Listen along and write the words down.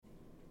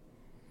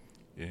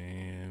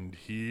And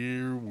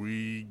here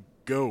we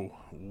go.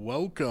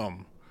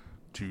 Welcome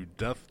to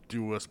Death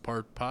Do Us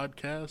Part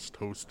podcast,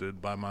 hosted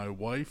by my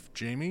wife,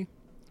 Jamie.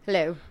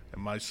 Hello.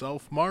 And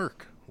myself,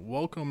 Mark.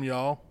 Welcome,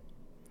 y'all.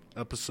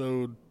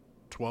 Episode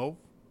 12?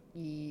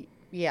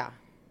 Yeah.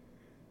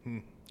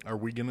 Are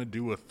we going to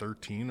do a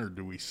 13 or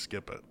do we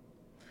skip it?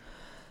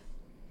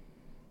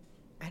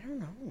 I don't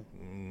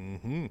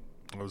know.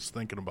 I was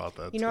thinking about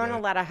that You know, today. on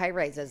a lot of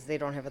high-rises, they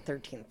don't have a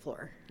 13th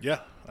floor.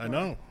 Yeah, I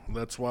know.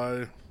 That's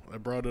why I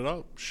brought it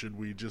up. Should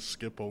we just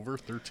skip over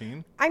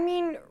 13? I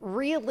mean,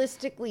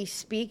 realistically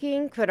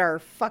speaking, could our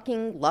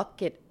fucking luck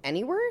get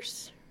any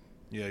worse?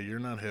 Yeah, you're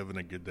not having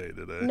a good day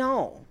today.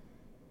 No.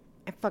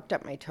 I fucked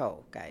up my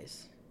toe,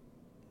 guys.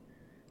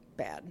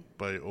 Bad.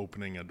 By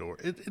opening a door.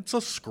 It's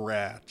a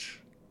scratch.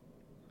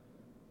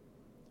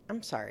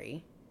 I'm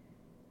sorry.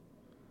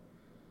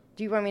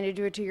 Do you want me to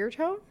do it to your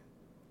toe?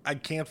 I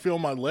can't feel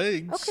my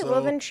legs. Okay, so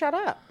well then shut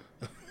up.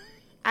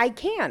 I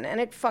can, and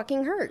it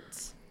fucking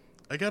hurts.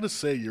 I gotta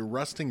say, your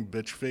resting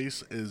bitch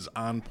face is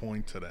on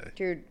point today.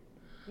 Dude,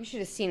 you should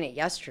have seen it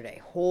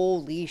yesterday.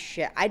 Holy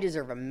shit. I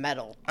deserve a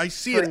medal. I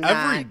see it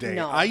every day.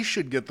 No. I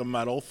should get the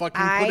medal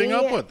fucking putting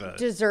up with it. I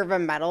deserve a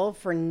medal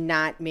for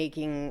not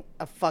making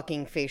a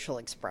fucking facial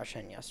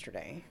expression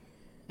yesterday.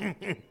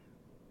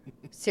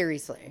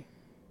 Seriously.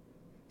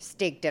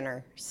 Steak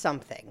dinner,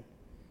 something.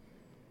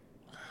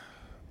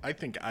 I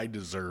think I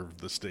deserve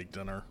the steak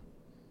dinner.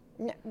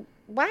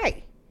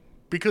 Why?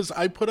 Because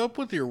I put up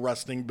with your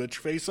resting bitch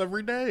face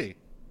every day.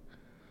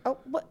 Oh,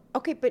 what?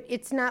 Okay, but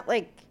it's not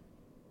like,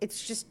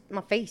 it's just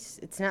my face.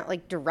 It's not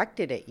like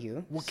directed at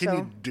you. Well, can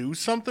you do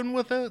something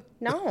with it?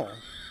 No.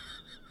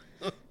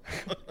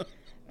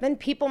 Then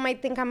people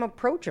might think I'm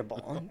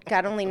approachable.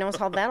 God only knows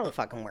how that'll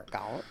fucking work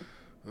out.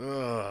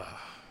 Ugh.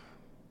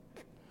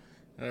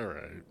 All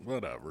right,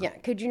 whatever. Yeah,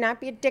 could you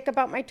not be a dick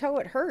about my toe?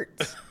 It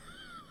hurts.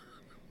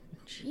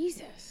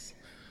 Jesus.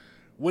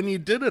 When you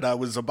did it, I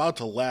was about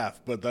to laugh,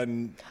 but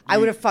then... I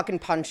would have fucking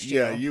punched you.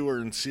 Yeah, you were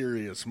in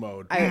serious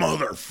mode.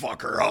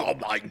 Motherfucker, oh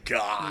my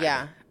God.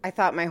 Yeah, I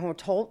thought my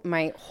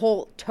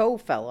whole toe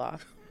fell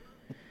off.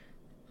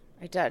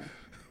 I did.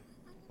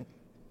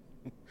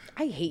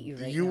 I hate you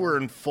right now. You were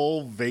in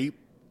full vape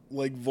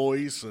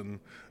voice and...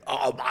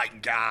 Oh my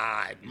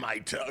God, my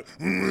toe.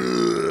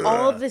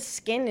 All of the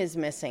skin is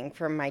missing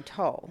from my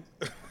toe.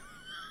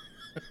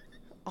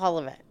 All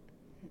of it.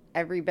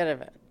 Every bit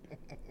of it.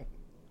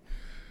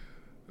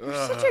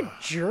 You're such a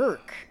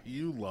jerk.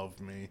 You love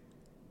me.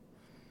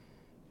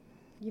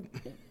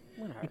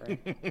 Whatever.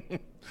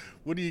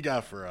 What do you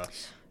got for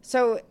us?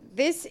 So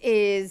this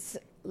is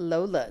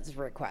Lola's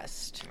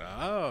request.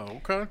 Oh,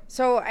 okay.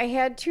 So I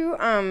had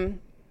to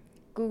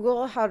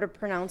Google how to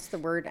pronounce the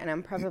word, and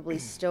I'm probably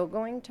still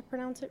going to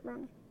pronounce it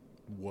wrong.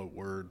 What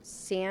word?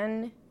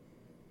 San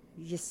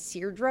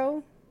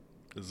Ysidro?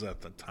 Is that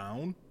the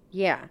town?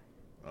 Yeah.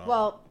 Oh.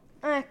 Well,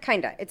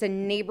 kinda. It's a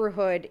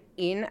neighborhood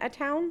in a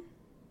town.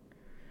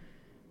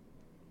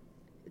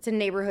 It's a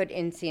neighborhood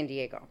in San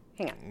Diego.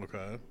 Hang on.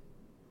 Okay.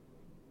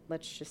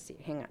 Let's just see.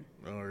 Hang on.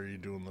 Oh, are you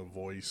doing the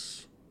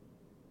voice?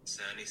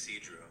 San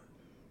Ysidro.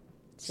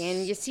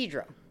 San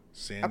Ysidro.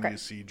 San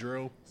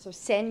Ysidro? So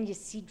San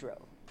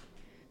Ysidro.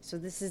 So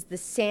this is the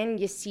San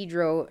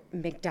Ysidro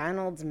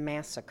McDonald's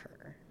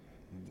Massacre.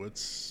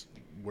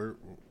 Where,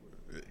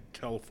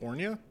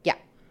 California? Yeah.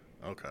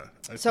 Okay.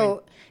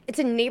 It's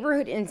a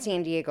neighborhood in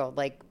San Diego,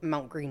 like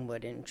Mount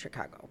Greenwood in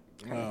Chicago.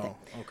 Oh,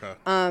 okay.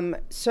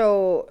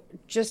 So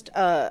just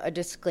a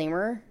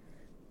disclaimer.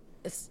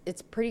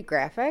 It's pretty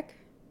graphic.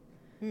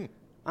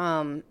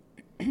 Yeah,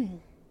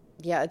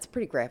 it's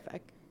pretty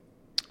graphic.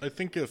 I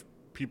think if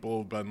people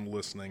have been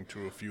listening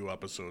to a few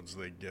episodes,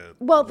 they get...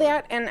 Well,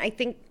 that, and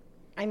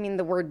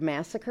the word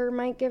massacre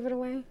might give it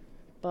away,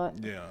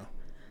 but... Yeah.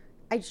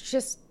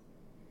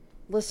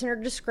 Listener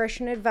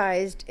discretion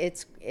advised.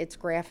 It's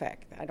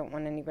graphic. I don't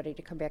want anybody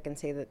to come back and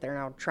say that they're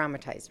now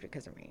traumatized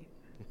because of me.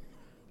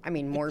 I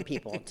mean, more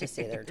people to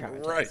say they're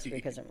traumatized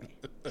because of me.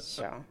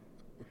 So,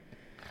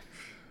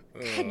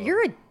 God,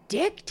 you're a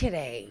dick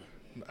today.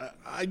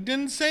 I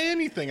didn't say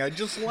anything. I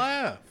just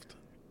laughed.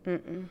 I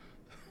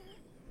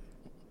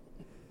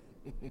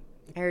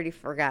already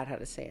forgot how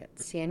to say it.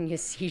 San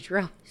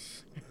Ysidro,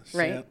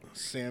 right?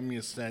 San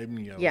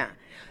Ysidro. Yeah.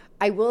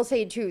 I will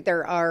say, too,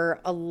 there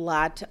are a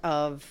lot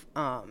of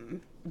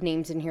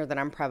names in here that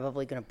I'm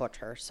probably going to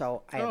butcher,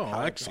 so I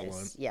apologize.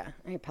 Excellent. Yeah,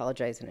 I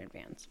apologize in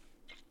advance.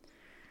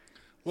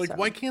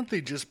 Why can't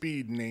they just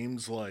be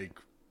names like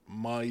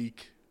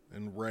Mike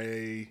and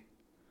Ray?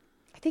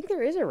 I think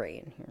there is a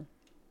Ray in here.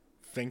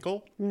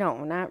 Finkel?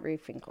 No, not Ray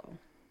Finkel.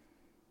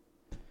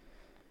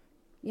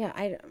 Yeah,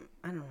 I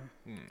don't know.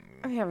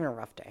 I'm having a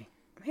rough day.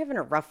 I'm having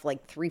a rough,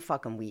 3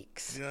 fucking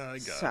weeks. Yeah, I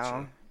gotcha.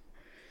 So,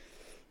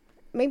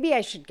 maybe I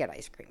should get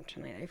ice cream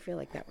tonight. I feel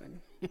like that would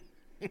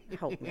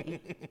help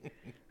me.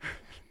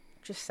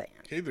 Just saying.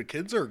 Hey, the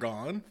kids are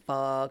gone.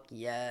 Fuck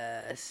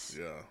yes.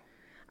 Yeah.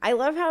 I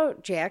love how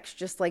Jax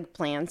just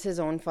plans his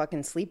own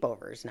fucking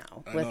sleepovers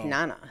now with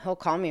Nana. He'll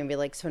call me and be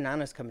like, so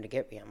Nana's coming to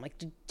get me. I'm like,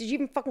 did you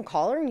even fucking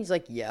call her? And he's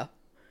like, yeah.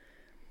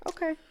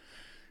 Okay.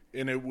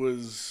 And it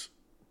was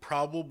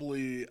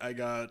probably,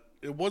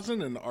 it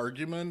wasn't an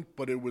argument,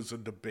 but it was a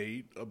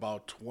debate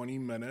about 20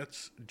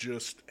 minutes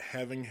just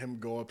having him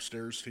go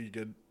upstairs to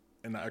get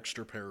an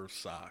extra pair of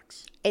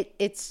socks.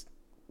 It's,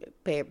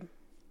 babe.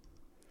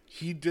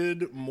 He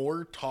did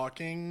more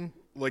talking,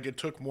 like it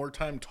took more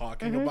time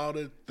talking about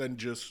it than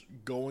just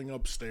going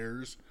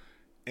upstairs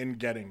and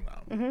getting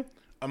them.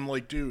 I'm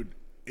like, dude,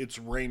 it's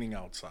raining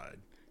outside.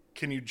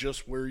 Can you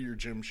just wear your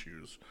gym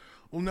shoes?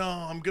 Well, no,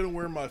 I'm going to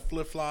wear my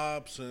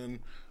flip-flops and,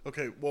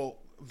 okay, well,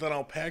 then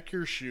I'll pack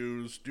your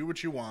shoes, do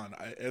what you want.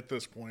 At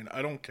this point,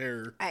 I don't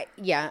care. I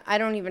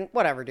don't even,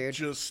 whatever, dude.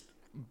 Just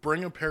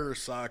bring a pair of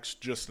socks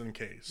just in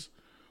case.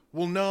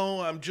 Well,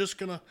 no, I'm just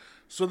going to.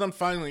 So then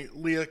finally,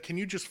 Leah, can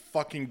you just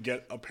fucking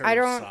get a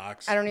pair of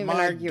socks? I don't even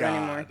my argue God.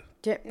 anymore.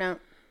 No,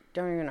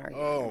 don't even argue.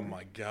 Oh, anymore.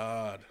 my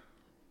God.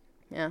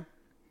 Yeah.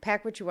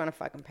 Pack what you want to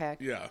fucking pack.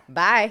 Yeah.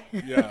 Bye.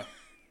 Yeah.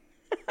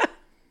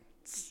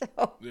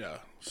 So. Yeah.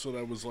 So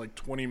that was like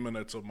 20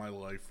 minutes of my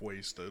life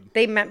wasted.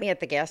 They met me at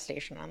the gas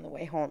station on the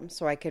way home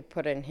so I could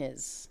put in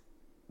his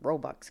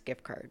Robux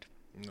gift card.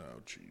 No,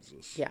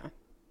 Jesus. Yeah.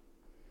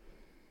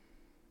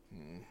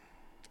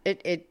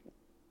 It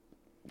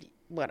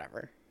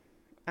whatever.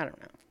 I don't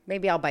know.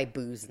 Maybe I'll buy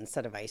booze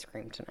instead of ice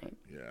cream tonight.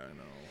 Yeah, I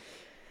know.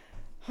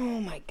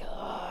 Oh my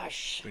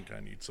gosh. I think I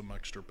need some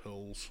extra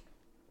pills.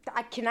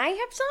 Can I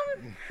have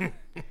some?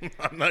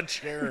 I'm not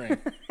sharing.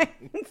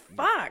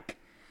 Fuck.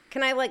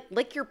 Can I like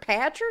lick your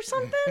patch or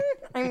something?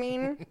 I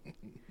mean,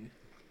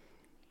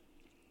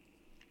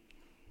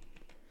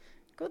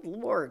 good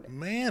Lord.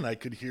 Man, I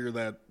could hear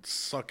that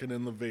sucking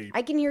in the vape.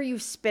 I can hear you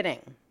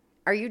spitting.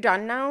 Are you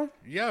done now?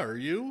 Yeah, are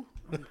you?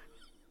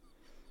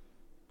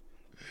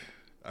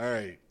 All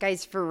right.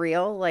 Guys, for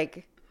real,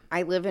 like,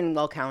 I live in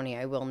Will County.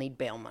 I will need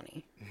bail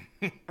money.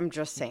 I'm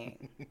just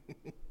saying.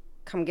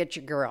 Come get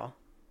your girl.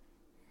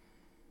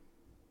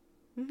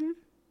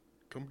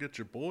 Come get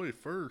your boy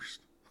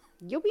first.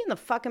 You'll be in the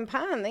fucking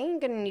pond. They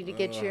ain't gonna need to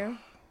get you.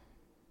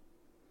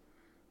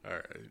 All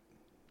right.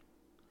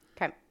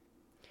 Okay.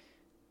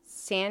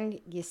 San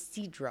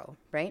Ysidro,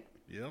 right?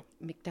 Yep.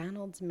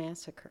 McDonald's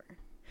Massacre.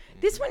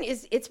 This one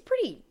it's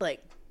pretty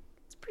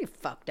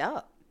fucked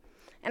up.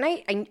 And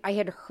I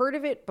had heard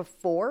of it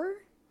before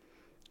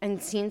and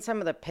seen some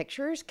of the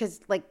pictures because,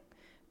 like,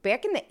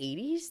 back in the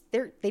 80s,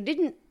 they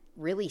didn't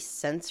really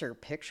censor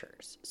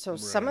pictures. So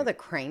some of the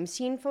crime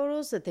scene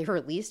photos that they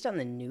released on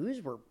the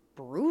news were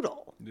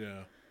brutal.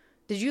 Yeah.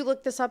 Did you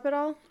look this up at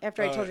all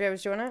after I told you I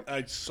was doing it?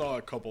 I saw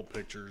a couple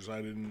pictures.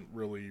 I didn't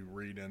really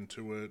read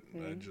into it.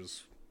 I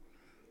just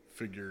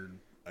figured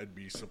I'd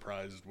be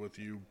surprised with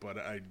you. But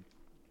I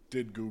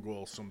did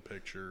Google some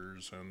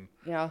pictures. And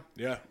yeah,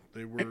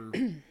 they were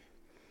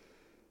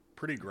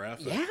pretty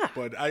graphic. Yeah.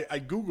 But I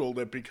Googled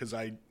it because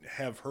I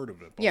have heard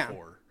of it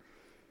before.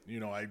 Yeah. You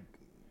know, I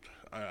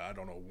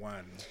don't know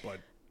when, but...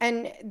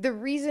 And the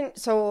reason...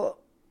 So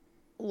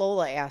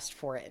Lola asked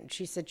for it, and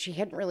she said she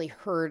hadn't really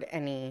heard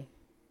any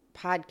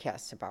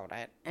podcasts about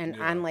it. And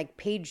on, like,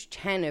 page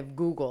 10 of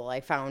Google,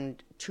 I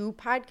found 2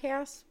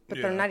 podcasts, but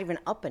they're not even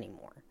up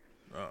anymore.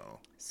 Oh.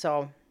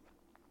 So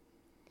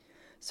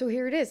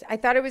here it is. I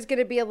thought it was going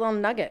to be a little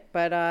nugget,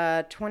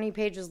 but 20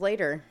 pages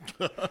later...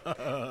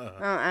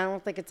 I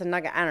don't think it's a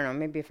nugget. I don't know.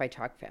 Maybe if I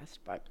talk fast,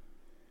 but...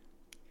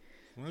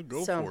 Well,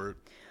 go for it.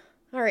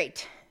 All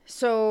right.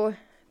 So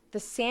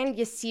the San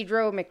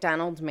Ysidro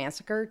McDonald's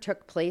Massacre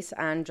took place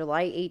on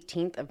July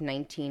 18th of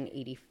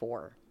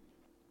 1984.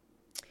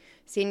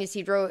 San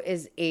Ysidro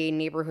is a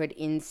neighborhood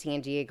in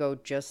San Diego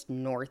just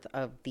north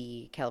of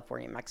the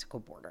California-Mexico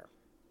border.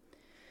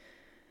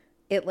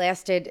 It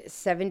lasted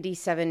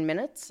 77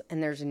 minutes,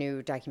 and there's a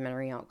new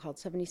documentary out called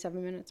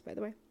 77 Minutes, by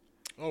the way.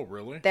 Oh,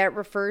 really? That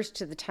refers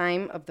to the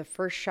time of the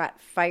first shot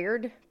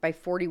fired by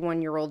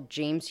 41-year-old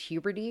James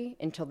Huberty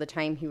until the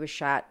time he was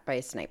shot by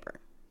a sniper.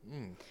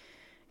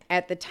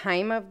 At the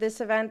time of this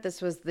event,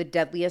 this was the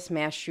deadliest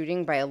mass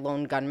shooting by a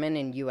lone gunman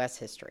in U.S.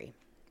 history.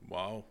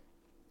 Wow.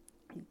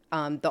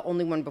 The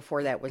only one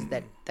before that was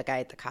the guy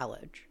at the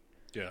college.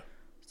 Yeah.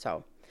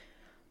 So,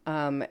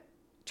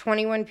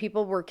 21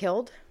 people were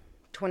killed,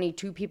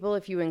 22 people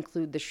if you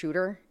include the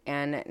shooter,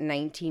 and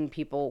 19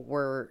 people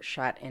were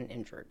shot and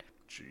injured.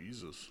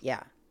 Jesus.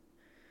 Yeah.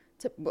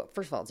 Well,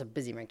 first of all, it's a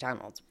busy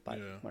McDonald's, but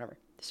whatever.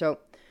 So,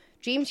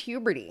 James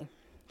Huberty,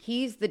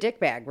 he's the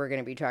dickbag we're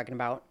going to be talking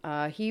about.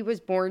 He was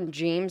born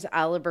James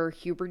Oliver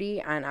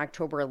Huberty on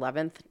October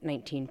 11th,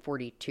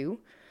 1942.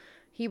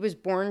 He was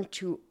born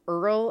to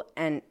Earl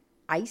and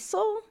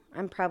Isel,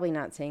 I'm probably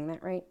not saying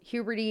that right,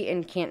 Huberty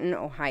in Canton,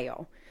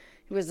 Ohio.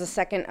 He was the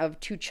second of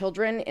 2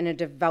 children in a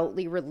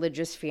devoutly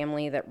religious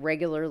family that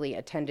regularly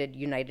attended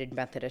United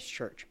Methodist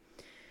Church.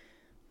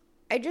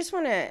 I just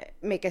want to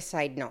make a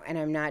side note, and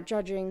I'm not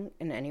judging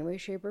in any way,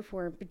 shape, or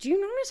form, but do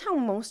you notice how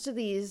most of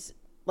these,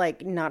 like,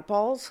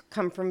 nutballs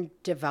come from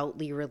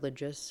devoutly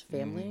religious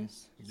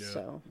families? Yeah,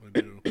 so. I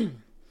do.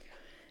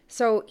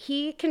 So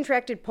he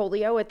contracted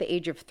polio at the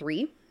age of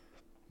 3.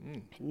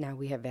 Now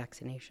we have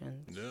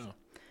vaccinations. Yeah.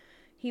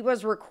 He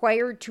was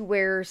required to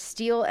wear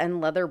steel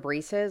and leather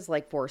braces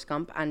like Forrest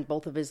Gump on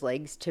both of his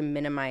legs to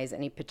minimize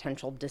any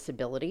potential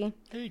disability.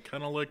 Hey,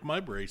 kind of like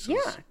my braces.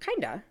 Yeah,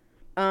 kind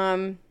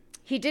of.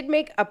 He did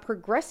make a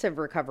progressive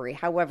recovery.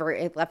 However,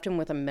 it left him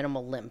with a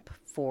minimal limp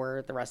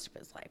for the rest of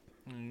his life.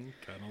 Kind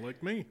of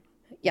like me.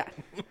 Yeah.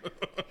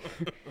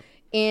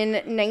 In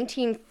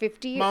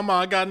 1950... Mama,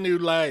 I got new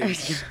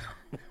legs.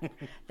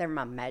 They're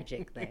my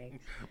magic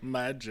legs.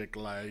 Magic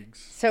legs.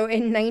 So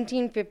in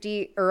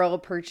 1950, Earl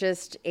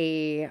purchased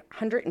a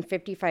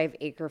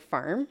 155-acre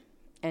farm,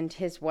 and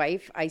his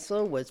wife,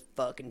 Isla, was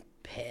fucking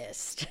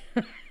pissed.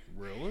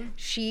 Really?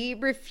 She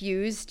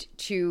refused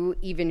to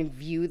even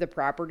view the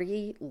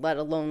property, let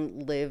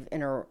alone live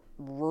in a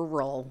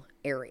rural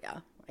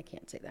area. I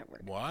can't say that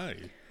word. Why?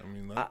 I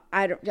mean, that,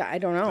 I don't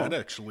know. that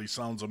actually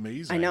sounds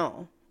amazing. I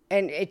know.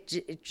 And it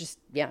just,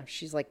 yeah,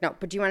 she's like, no.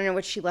 But do you want to know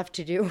what she left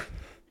to do?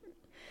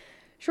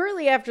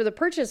 Shortly after the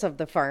purchase of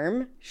the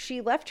farm,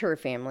 she left her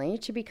family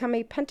to become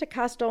a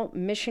Pentecostal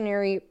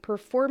missionary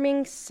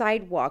performing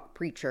sidewalk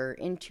preacher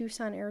in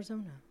Tucson,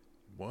 Arizona.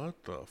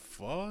 What the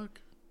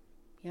fuck?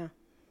 Yeah.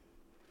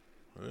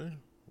 Hey,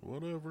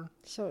 whatever.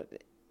 So, is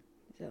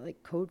that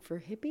like code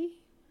for hippie?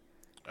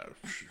 I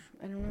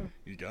don't know.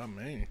 You got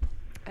me.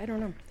 I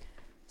don't know.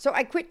 So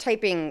I quit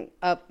typing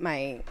up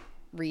my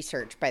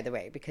research, by the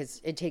way,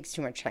 because it takes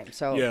too much time.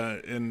 So Yeah,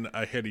 and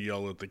I had to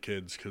yell at the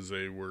kids because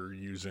they were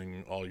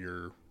using all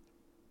your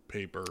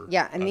paper and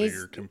out these, of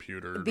your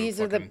computer these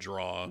to are the fucking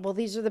draw. Well,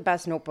 these are the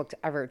best notebooks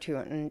ever, too,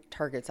 and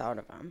Target's out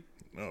of them.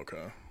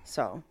 Okay.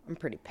 So I'm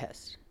pretty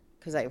pissed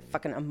because I have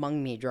fucking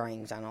Among Me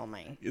drawings on all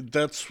my...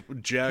 That's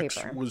Jax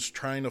paper. was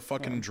trying to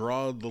fucking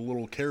draw the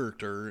little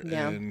character,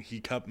 and he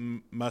kept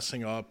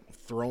messing up,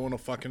 throwing a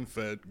fucking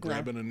fit,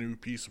 grabbing a new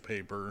piece of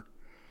paper.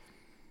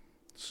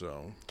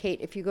 So, Kate,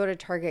 if you go to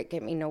Target,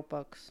 get me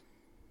notebooks.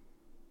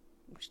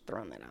 I'm just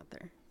throwing that out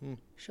there.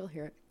 She'll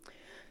hear it.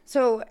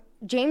 So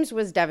James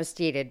was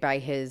devastated by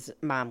his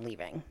mom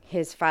leaving.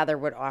 His father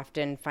would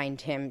often find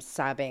him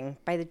sobbing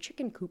by the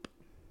chicken coop.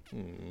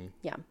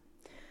 Yeah.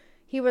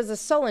 He was a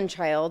sullen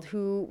child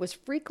who was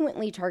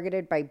frequently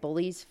targeted by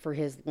bullies for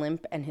his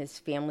limp and his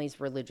family's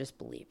religious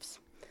beliefs.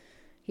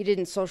 He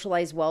didn't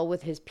socialize well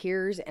with his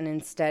peers and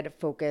instead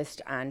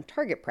focused on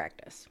target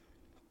practice.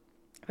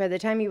 By the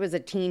time he was a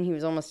teen, he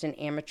was almost an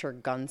amateur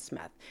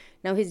gunsmith.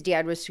 Now, his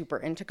dad was super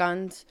into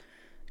guns,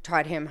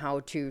 taught him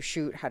how to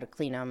shoot, how to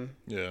clean them,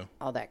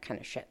 all that kind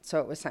of shit. So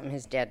it was something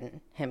his dad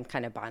and him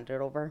kind of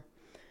bonded over.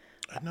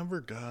 I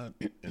never got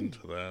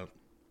into that.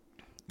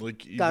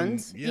 Like, even,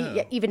 Guns?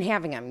 Yeah. Even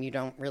having them, you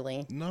don't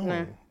really. No.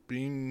 Nah.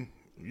 Being,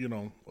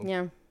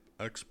 Yeah.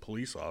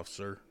 ex-police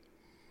officer.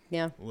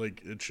 Yeah.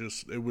 Like,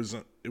 it was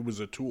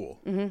a tool,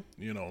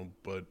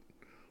 but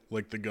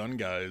like the gun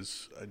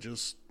guys, I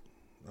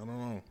don't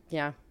know.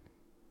 Yeah.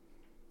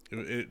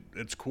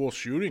 It's cool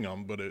shooting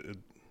them, but I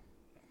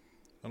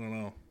don't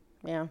know.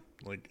 Yeah.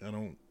 Like, I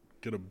don't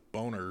get a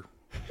boner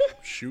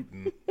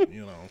shooting,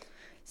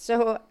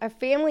 So a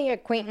family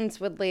acquaintance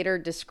would later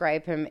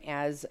describe him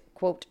as,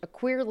 quote, a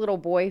queer little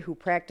boy who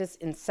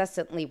practiced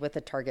incessantly with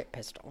a target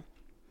pistol.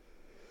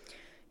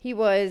 He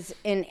was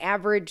an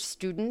average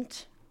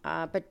student,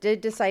 but did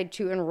decide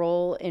to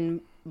enroll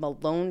in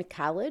Malone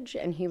College,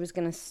 and he was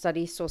going to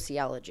study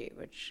sociology,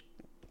 which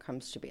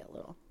comes to be a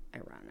little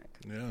ironic.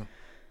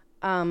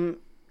 Yeah.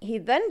 He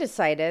then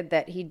decided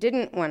that he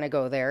didn't want to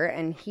go there,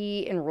 and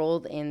he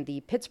enrolled in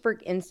the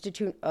Pittsburgh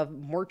Institute of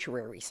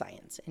Mortuary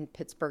Science in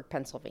Pittsburgh,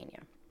 Pennsylvania.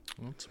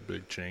 That's a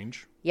big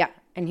change. Yeah,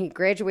 and he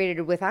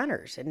graduated with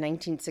honors in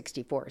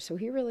 1964, so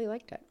he really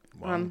liked it.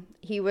 Wow.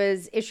 He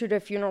was issued a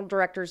funeral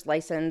director's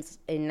license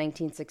in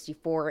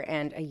 1964,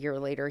 and a year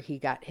later he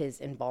got his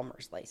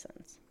embalmer's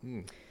license.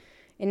 In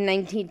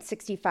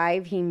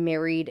 1965, he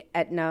married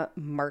Etna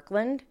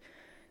Markland,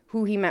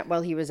 who he met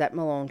while he was at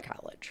Malone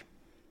College.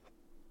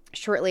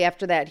 Shortly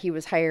after that, he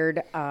was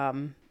hired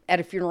at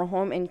a funeral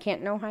home in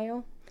Canton,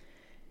 Ohio.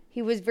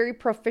 He was very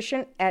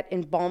proficient at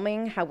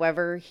embalming.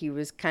 However, he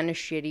was kind of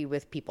shitty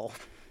with people.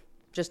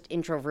 Just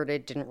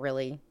introverted, didn't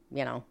really,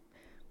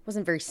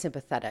 wasn't very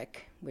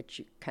sympathetic, which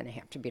you kind of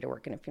have to be to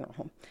work in a funeral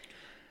home.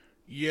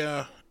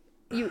 Yeah.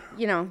 You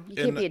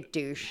can't be a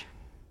douche.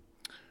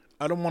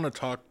 I don't want to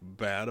talk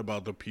bad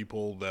about the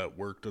people that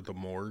worked at the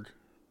morgue,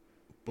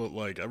 but,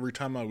 like, every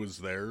time I was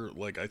there,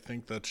 like, I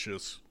think that's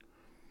just...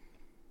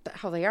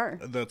 How they are.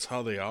 That's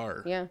how they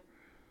are. Yeah.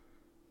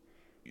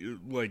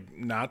 Like,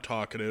 not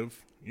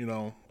talkative,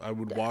 I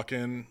would walk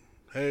in,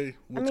 hey,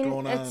 what's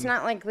going on? It's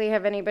not like they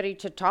have anybody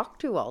to talk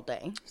to all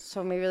day,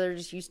 so maybe they're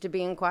just used to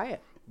being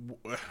quiet.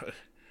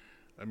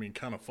 I mean,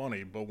 kind of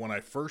funny, but when I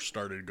first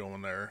started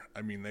going there,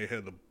 they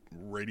had the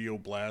radio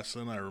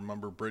blasting. I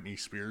remember Britney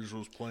Spears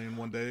was playing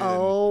one day.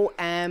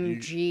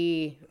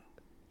 OMG.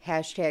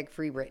 Hashtag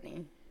free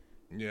Britney.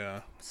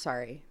 Yeah.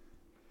 Sorry.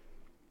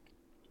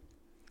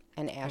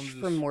 And Ash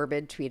from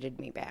Morbid tweeted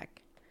me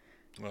back.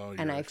 Well,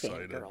 and I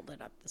excited. fangirled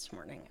it up this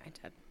morning. I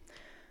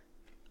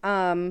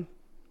did.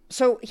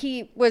 So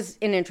he was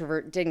an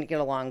introvert, didn't get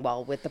along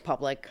well with the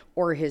public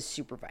or his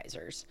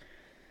supervisors.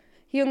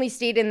 He only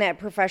stayed in that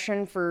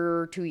profession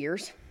for 2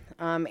 years.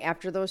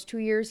 After those 2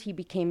 years, he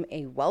became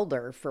a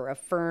welder for a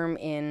firm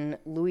in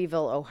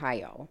Louisville,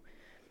 Ohio.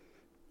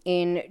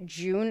 In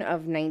June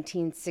of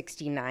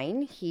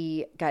 1969,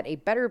 he got a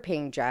better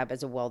paying job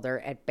as a welder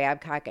at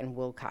Babcock and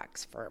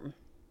Wilcox firm.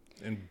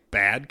 And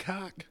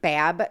Badcock?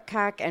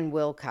 Babcock and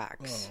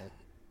Wilcox.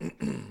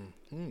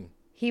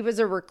 He was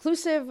a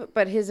reclusive,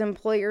 but his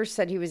employer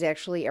said he was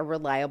actually a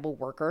reliable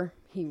worker.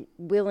 He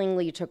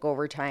willingly took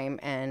overtime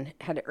and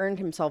had earned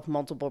himself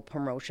multiple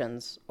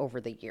promotions over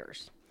the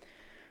years.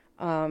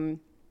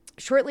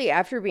 Shortly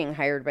after being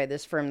hired by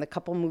this firm, the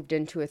couple moved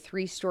into a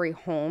 3-story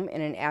home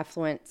in an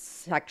affluent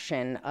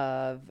section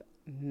of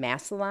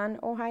Massacre,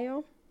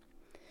 Ohio.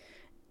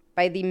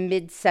 By the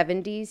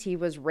mid-70s, he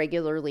was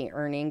regularly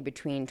earning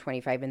between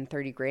 $25,000 and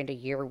 $30,000 a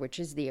year, which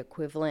is the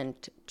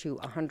equivalent to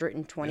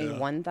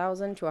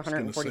 $121,000 to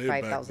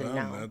 $145,000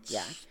 now.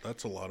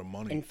 That's a lot of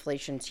money.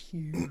 Inflation's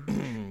huge.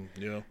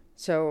 Yeah.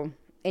 So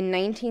in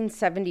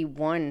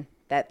 1971,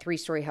 that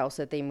 3-story house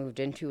that they moved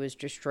into was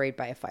destroyed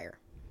by a fire.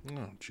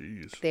 Oh,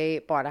 jeez. They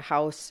bought a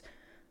house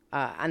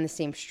on the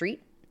same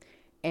street,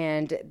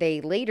 and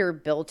they later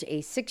built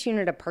a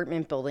 6-unit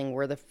apartment building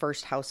where the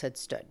first house had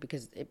stood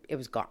because it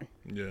was gone.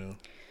 Yeah.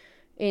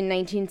 In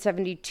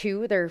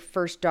 1972, their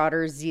first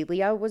daughter,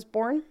 Zelia, was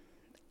born.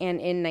 And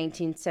in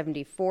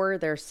 1974,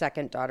 their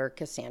second daughter,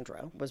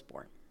 Cassandra, was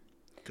born.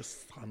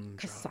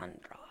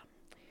 Cassandra.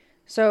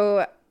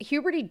 So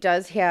Huberty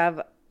does have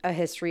a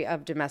history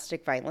of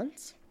domestic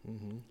violence.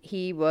 Mm-hmm.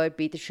 He would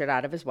beat the shit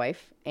out of his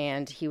wife,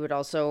 and he would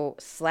also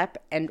slap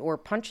and or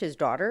punch his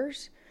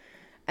daughters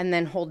and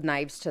then hold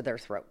knives to their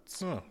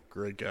throats. Oh,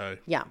 great guy.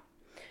 Yeah.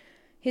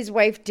 His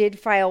wife did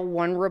file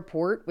one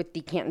report with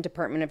the Canton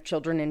Department of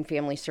Children and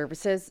Family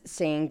Services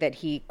saying that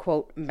he,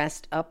 quote,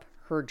 messed up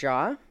her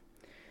jaw.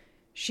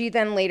 She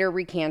then later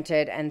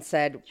recanted and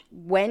said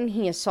when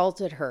he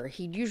assaulted her,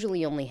 he'd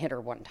usually only hit her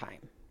one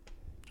time.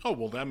 Oh,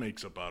 well, that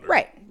makes it better.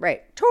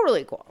 Right.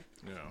 Totally cool.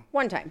 Yeah.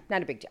 One time.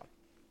 Not a big deal.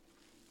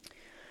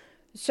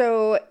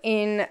 So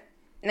in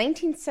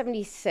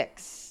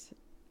 1976,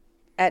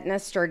 Aetna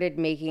started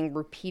making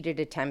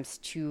repeated attempts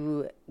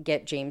to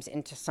get James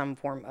into some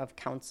form of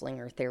counseling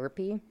or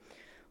therapy,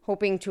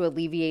 hoping to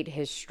alleviate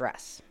his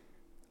stress.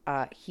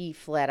 He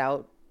flat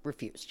out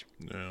refused.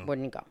 Yeah.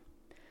 Wouldn't go.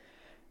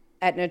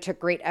 Aetna took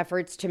great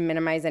efforts to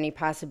minimize any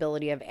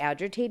possibility of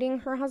agitating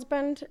her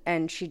husband,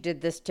 and she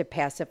did this to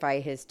pacify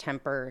his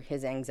temper,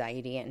 his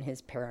anxiety, and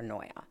his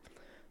paranoia.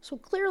 So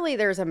clearly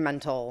there's a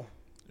mental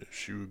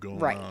issue going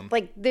on. Right.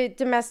 Like, the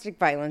domestic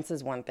violence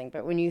is one thing,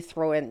 but when you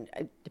throw in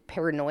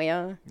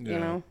paranoia, you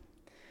know?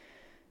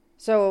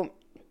 So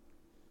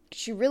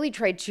she really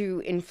tried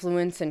to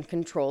influence and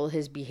control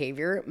his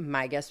behavior.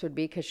 My guess would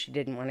be because she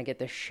didn't want to get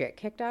the shit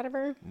kicked out of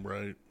her.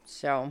 Right.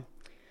 So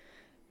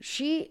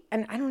she,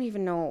 and I don't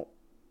even know,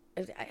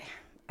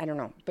 I don't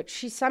know, but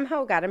she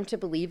somehow got him to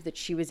believe that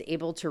she was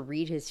able to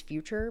read his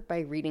future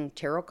by reading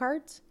tarot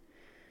cards.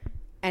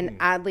 And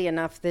oddly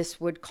enough, this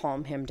would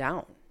calm him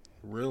down.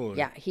 Really?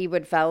 Yeah, he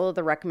would follow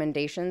the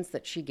recommendations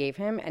that she gave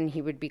him, and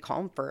he would be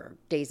calm for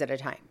days at a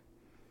time.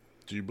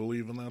 Do you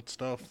believe in that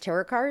stuff?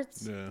 Tarot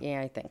cards? Yeah. Yeah,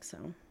 I think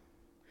so.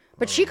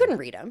 But she couldn't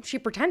read them. She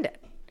pretended.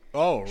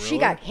 Oh, really? She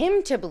got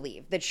him to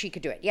believe that she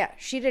could do it. Yeah,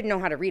 she didn't know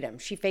how to read them.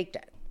 She faked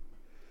it.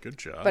 Good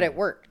job. But it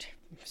worked.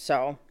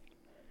 So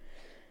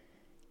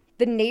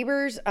the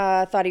neighbors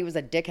thought he was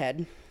a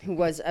dickhead who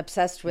was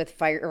obsessed with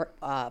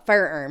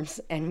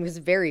firearms and was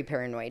very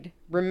paranoid,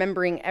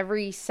 remembering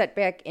every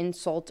setback,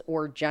 insult,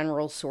 or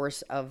general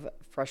source of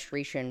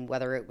frustration,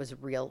 whether it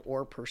was real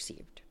or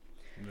perceived.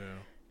 Yeah.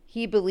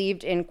 He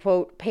believed in,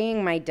 quote,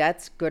 paying my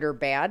debts, good or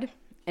bad,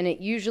 and it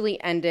usually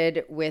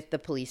ended with the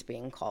police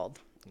being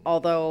called.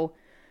 Although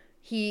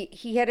he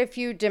had a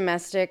few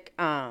disorderly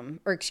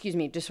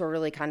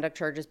conduct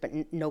charges,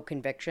 but no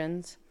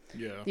convictions.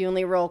 Yeah. The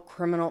only real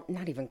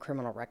not even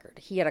criminal record.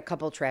 He had a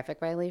couple traffic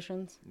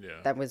violations. Yeah.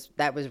 That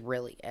was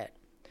really it.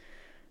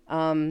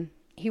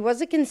 He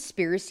was a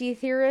conspiracy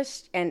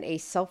theorist and a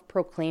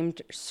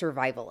self-proclaimed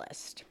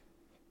survivalist.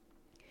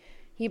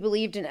 He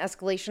believed an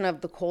escalation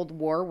of the Cold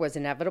War was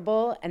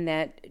inevitable and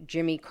that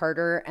Jimmy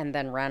Carter and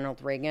then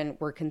Ronald Reagan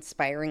were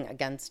conspiring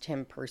against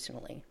him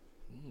personally.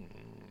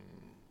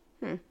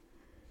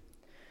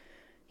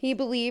 He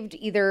believed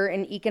either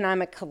an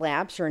economic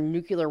collapse or a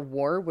nuclear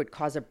war would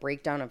cause a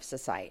breakdown of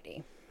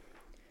society.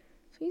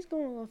 So he's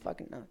going a little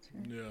fucking nuts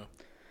here. Yeah.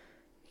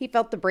 He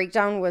felt the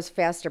breakdown was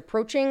fast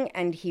approaching,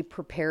 and he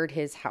prepared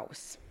his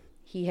house.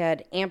 He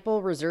had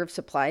ample reserve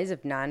supplies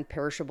of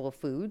non-perishable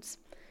foods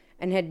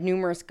and had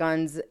numerous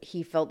guns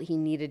he felt he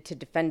needed to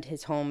defend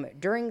his home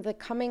during the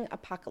coming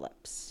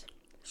apocalypse.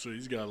 So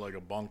he's got like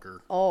a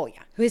bunker. Oh,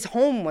 yeah. His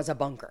home was a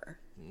bunker,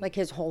 like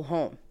his whole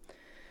home.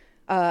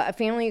 A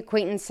family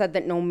acquaintance said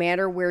that no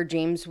matter where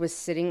James was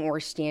sitting or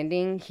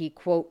standing, he,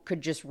 quote, could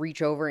just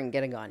reach over and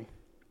get a gun.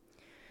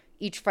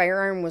 Each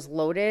firearm was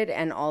loaded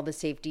and all the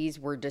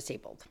safeties were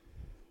disabled.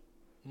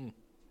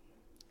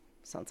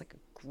 Sounds like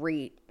a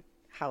great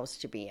house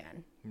to be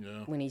in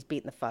when he's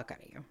beating the fuck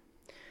out of you.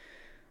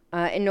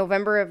 In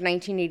November of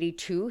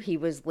 1982, he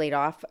was laid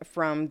off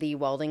from the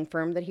welding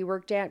firm that he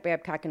worked at,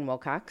 Babcock and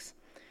Wilcox.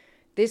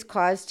 This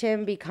caused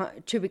him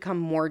to become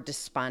more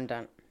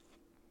despondent.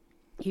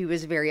 He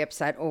was very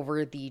upset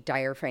over the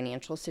dire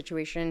financial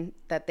situation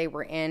that they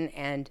were in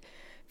and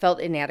felt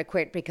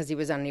inadequate because he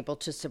was unable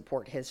to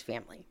support his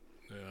family.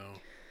 Yeah.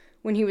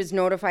 When he was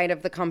notified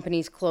of the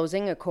company's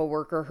closing, a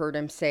coworker heard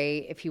him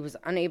say if he was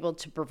unable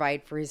to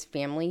provide for his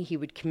family, he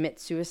would commit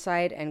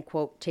suicide and,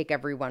 quote, take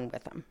everyone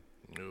with him.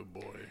 Oh,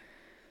 boy.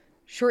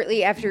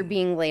 Shortly after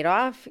being laid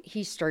off,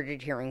 he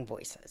started hearing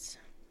voices.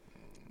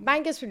 My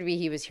guess would be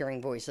he was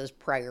hearing voices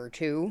prior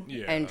to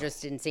and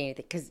just didn't say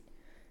anything because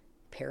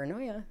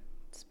paranoia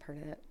is part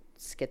of that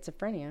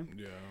schizophrenia.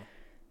 Yeah.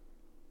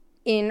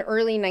 In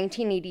early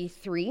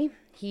 1983,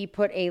 he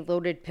put a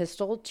loaded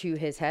pistol to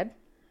his head.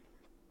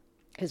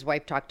 His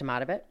wife talked him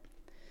out of it.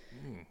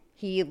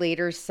 He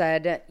later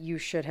said, "You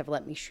should have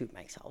let me shoot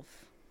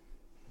myself."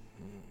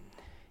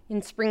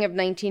 In spring of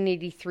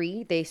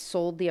 1983, they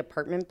sold the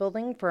apartment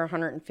building for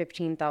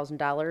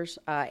 $115,000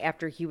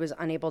 after he was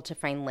unable to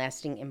find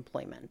lasting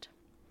employment.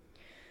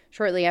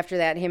 Shortly after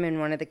that, him and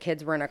one of the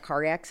kids were in a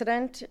car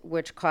accident,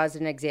 which caused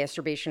an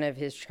exacerbation of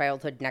his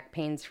childhood neck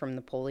pains from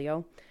the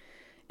polio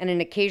and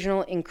an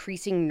occasional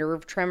increasing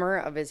nerve tremor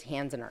of his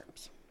hands and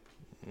arms.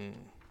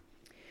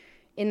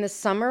 In the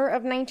summer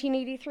of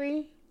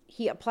 1983,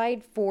 he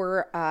applied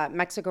for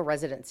Mexico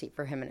residency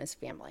for him and his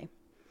family.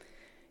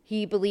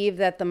 He believed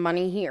that the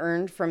money he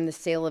earned from the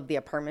sale of the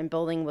apartment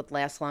building would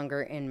last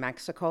longer in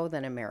Mexico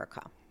than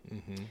America.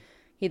 Mm-hmm.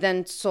 He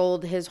then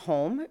sold his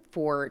home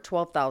for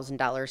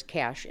 $12,000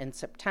 cash in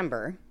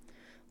September,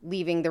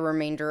 leaving the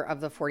remainder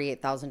of the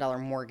 $48,000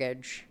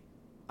 mortgage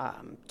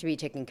to be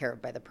taken care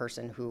of by the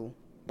person who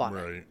bought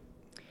it.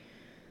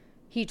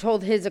 He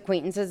told his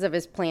acquaintances of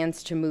his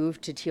plans to move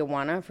to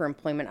Tijuana for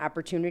employment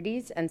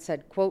opportunities and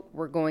said, quote,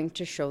 "We're going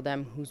to show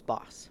them who's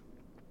boss."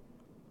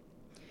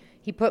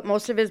 He put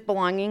most of his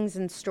belongings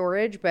in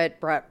storage, but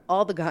brought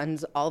all the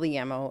guns, all the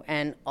ammo,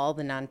 and all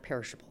the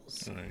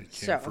non-perishables. You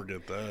can't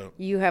forget that.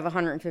 You have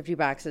 150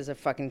 boxes of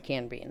fucking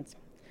canned beans.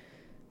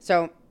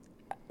 So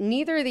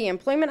neither the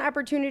employment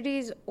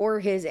opportunities or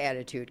his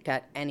attitude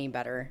got any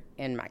better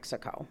in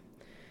Mexico.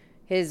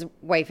 His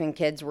wife and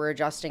kids were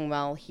adjusting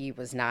well. He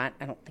was not.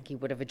 I don't think he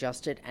would have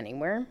adjusted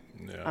anywhere.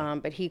 Yeah.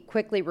 But he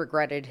quickly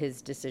regretted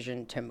his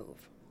decision to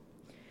move.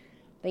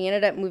 They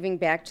ended up moving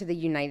back to the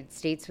United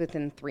States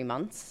within 3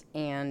 months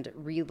and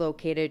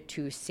relocated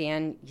to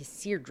San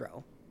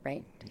Ysidro,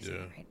 right? Yeah.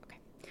 Right? Okay.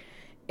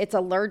 It's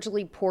a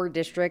largely poor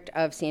district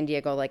of San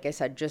Diego, like I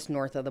said, just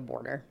north of the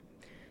border.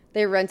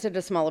 They rented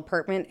a small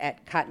apartment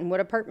at Cottonwood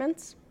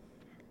Apartments.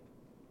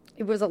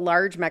 It was a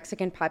large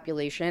Mexican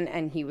population,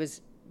 and he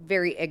was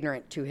very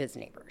ignorant to his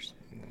neighbors.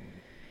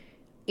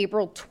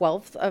 April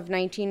 12th of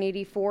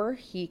 1984,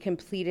 he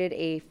completed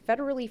a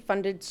federally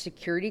funded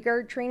security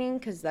guard training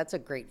because that's a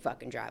great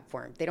fucking job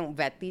for him. They don't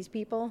vet these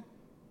people.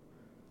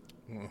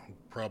 Well,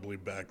 probably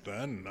back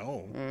then,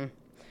 no.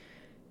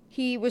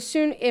 He was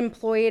soon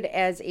employed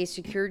as a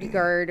security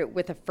guard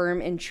with a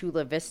firm in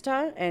Chula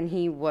Vista, and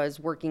he was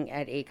working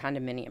at a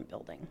condominium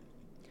building.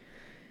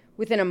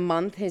 Within a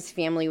month, his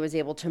family was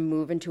able to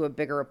move into a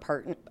bigger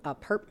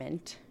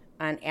apartment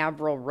on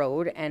Averill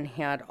Road and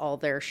had all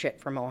their shit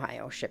from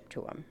Ohio shipped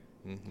to him.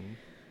 Mm-hmm.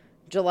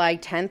 July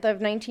 10th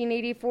of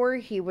 1984,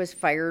 he was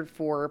fired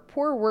for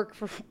poor work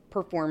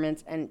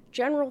performance and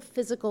general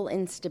physical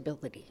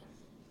instability.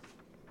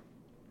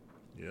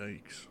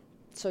 Yikes.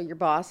 So your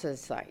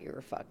bosses thought you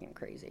were fucking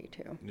crazy,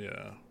 too.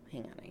 Yeah.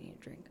 Hang on, I need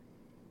a drink.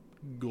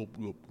 Gulp,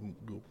 gulp, gulp,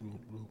 gulp,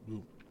 gulp, gulp,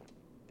 gulp.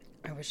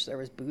 I wish there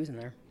was booze in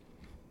there.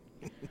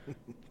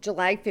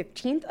 July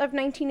 15th of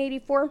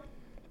 1984,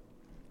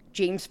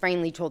 James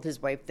finally told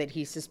his wife that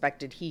he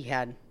suspected he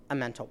had a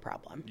mental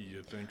problem.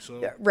 You think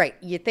so? Right.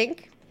 You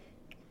think?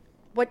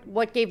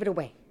 What gave it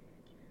away?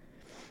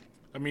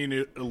 I mean,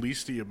 at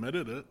least he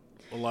admitted it.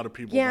 A lot of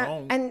people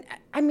don't. And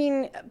I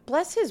mean,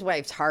 bless his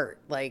wife's heart.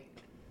 Like,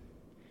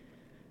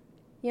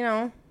 you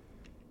know,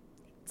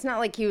 it's not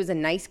like he was a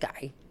nice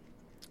guy.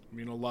 I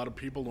mean, a lot of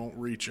people don't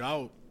reach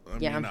out. I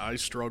mean, I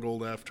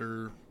struggled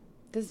after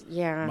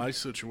my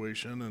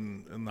situation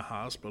in the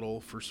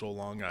hospital for so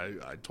long.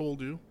 I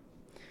told you.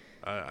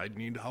 I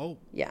need help.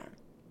 Yeah.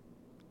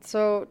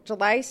 So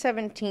July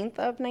 17th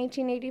of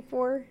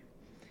 1984,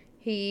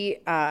 he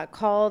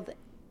called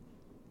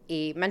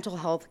a mental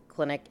health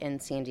clinic in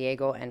San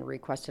Diego and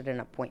requested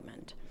an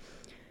appointment.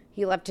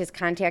 He left his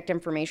contact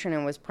information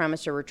and was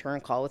promised a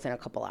return call within a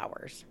couple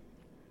hours.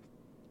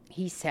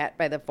 He sat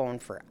by the phone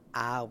for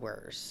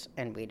hours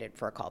and waited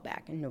for a call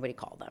back, and nobody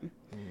called him.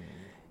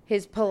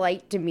 His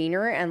polite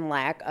demeanor and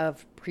lack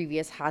of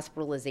previous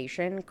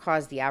hospitalization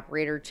caused the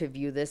operator to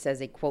view this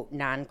as a, quote,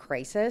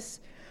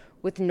 non-crisis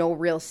with no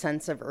real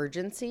sense of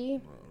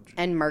urgency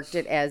and marked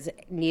it as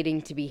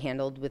needing to be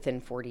handled within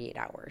 48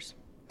 hours.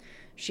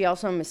 She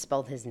also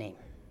misspelled his name.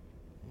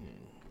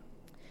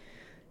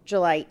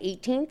 July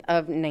 18th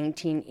of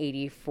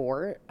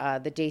 1984,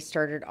 the day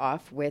started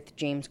off with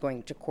James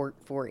going to court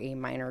for a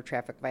minor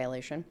traffic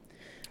violation.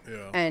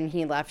 Yeah. And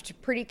he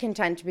left pretty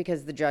content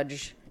because the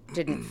judge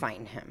didn't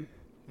fine him.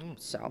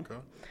 So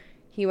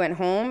he went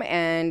home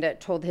and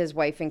told his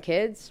wife and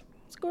kids,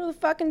 let's go to the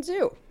fucking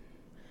zoo.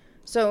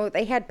 So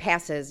they had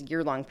passes,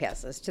 year-long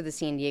passes, to the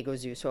San Diego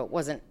Zoo, so it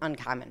wasn't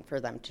uncommon for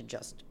them to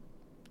just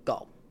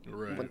go.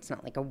 Right. It's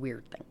not like a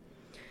weird thing.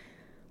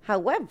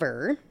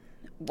 However,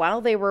 while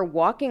they were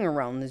walking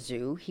around the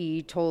zoo,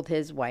 he told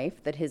his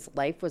wife that his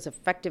life was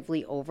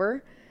effectively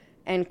over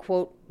and,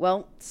 quote,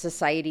 well,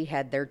 society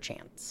had their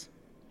chance.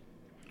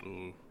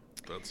 Ooh,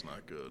 that's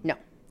not good. No.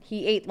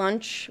 He ate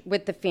lunch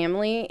with the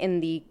family in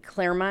the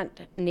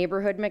Claremont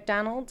neighborhood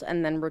McDonald's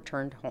and then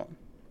returned home.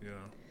 Yeah.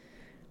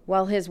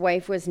 While his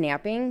wife was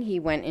napping, he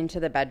went into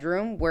the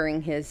bedroom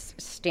wearing his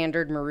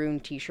standard maroon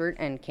t-shirt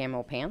and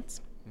camo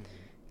pants.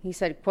 He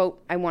said,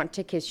 quote, I want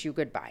to kiss you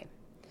goodbye.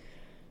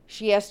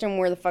 She asked him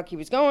where the fuck he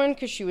was going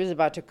because she was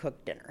about to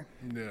cook dinner.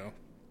 Yeah.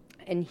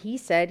 And he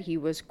said he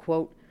was,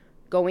 quote,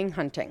 going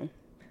hunting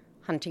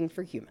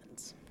for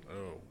humans.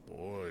 Oh,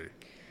 boy.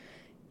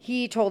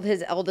 He told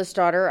his eldest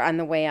daughter on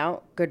the way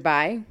out,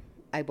 goodbye,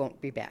 I won't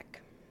be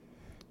back.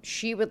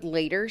 She would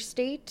later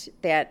state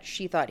that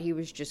she thought he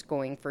was just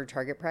going for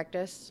target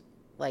practice,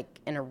 like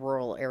in a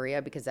rural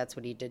area, because that's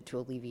what he did to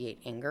alleviate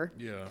anger.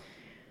 Yeah.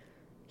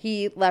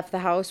 He left the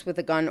house with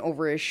a gun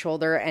over his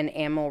shoulder and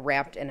ammo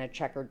wrapped in a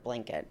checkered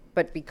blanket.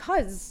 But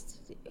because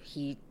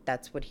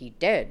that's what he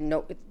did,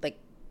 they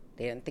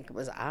didn't think it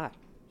was odd.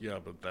 Yeah,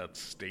 but that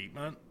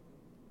statement?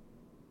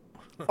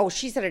 Oh,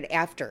 she said it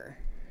after.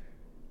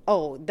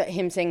 Oh,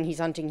 him saying he's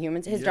hunting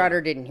humans? His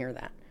daughter didn't hear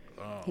that.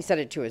 Oh. He said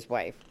it to his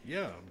wife.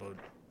 Yeah, but...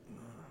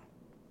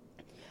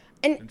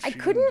 And I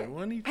do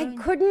anything?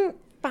 Couldn't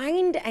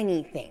find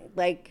anything.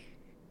 Like,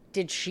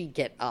 did she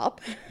get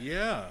up?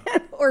 Yeah.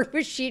 Or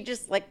was she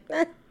just like,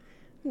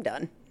 I'm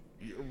done.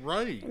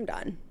 Right. I'm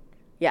done.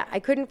 Yeah,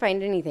 I couldn't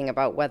find anything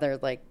about whether,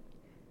 like,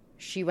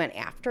 she went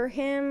after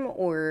him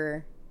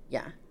or,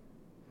 yeah.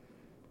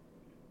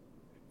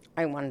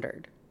 I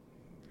wondered.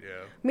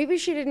 Yeah. Maybe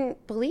she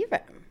didn't believe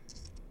him.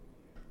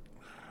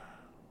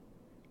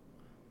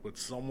 With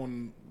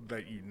someone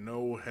that you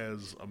know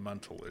has a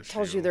mental issue.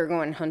 Tells you they're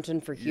going hunting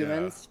for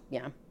humans.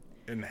 Yeah.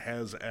 And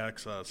has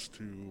access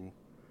to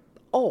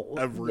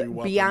every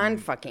weapon.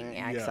 Beyond fucking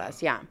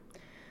access, yeah.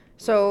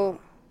 So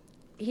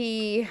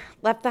he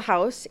left the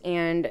house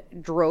and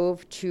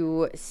drove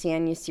to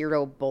San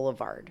Ysidro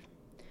Boulevard.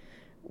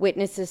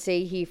 Witnesses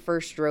say he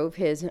first drove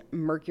his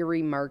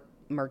Mercury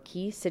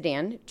Marquis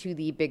sedan to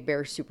the Big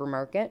Bear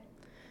supermarket,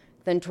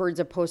 then towards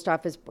a post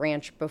office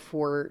branch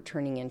before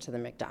turning into the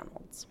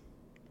McDonald's.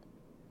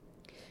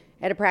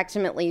 At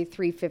approximately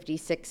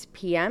 3:56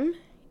 p.m.,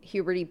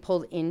 Huberty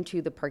pulled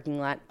into the parking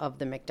lot of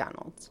the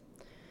McDonald's.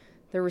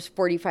 There was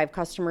 45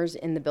 customers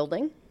in the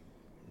building.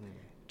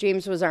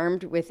 James was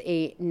armed with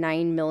a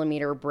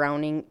 9mm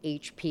Browning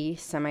HP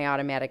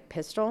semi-automatic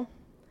pistol,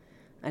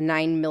 a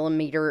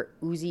 9mm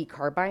Uzi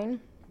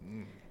carbine,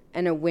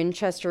 and a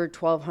Winchester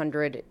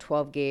 1200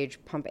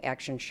 12-gauge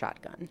pump-action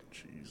shotgun.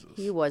 Jesus.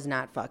 He was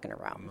not fucking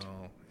around.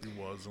 No, he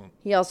wasn't.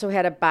 He also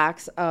had a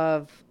box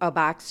and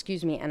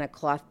a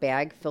cloth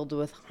bag filled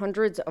with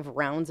hundreds of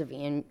rounds of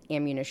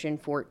ammunition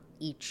for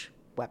each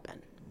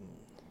weapon.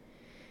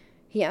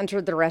 He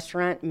entered the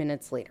restaurant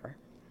minutes later.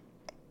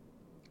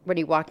 When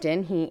he walked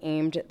in, he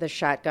aimed the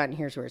shotgun.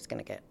 Here's where it's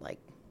going to get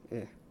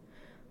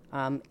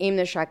aimed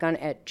the shotgun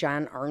at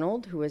John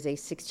Arnold, who was a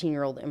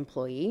 16-year-old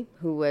employee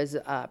who was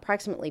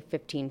approximately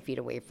 15 feet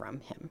away from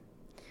him.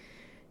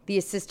 The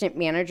assistant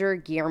manager,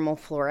 Guillermo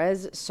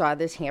Flores, saw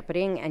this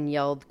happening and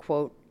yelled,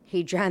 quote,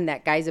 "Hey, John,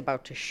 that guy's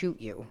about to shoot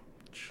you."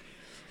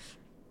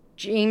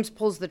 James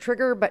pulls the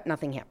trigger, but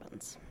nothing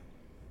happens.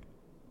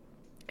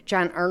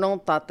 John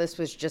Arnold thought this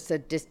was just a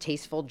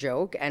distasteful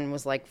joke and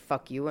was like,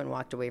 fuck you, and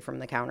walked away from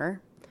the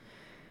counter.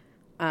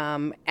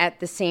 At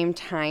the same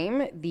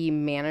time, the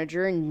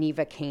manager,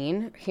 Neva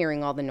Kane,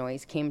 hearing all the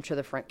noise, came to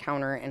the front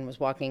counter and was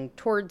walking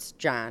towards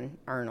John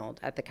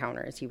Arnold at the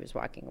counter as he was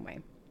walking away.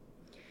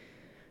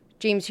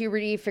 James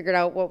Huberty figured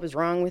out what was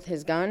wrong with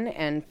his gun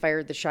and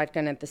fired the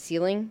shotgun at the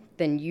ceiling.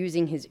 Then,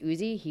 using his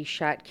Uzi, he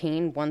shot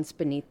Kane once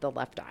beneath the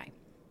left eye.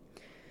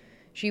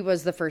 She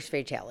was the first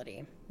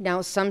fatality.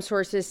 Now, some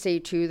sources say,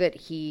 too, that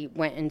he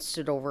went and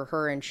stood over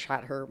her and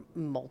shot her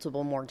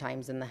multiple more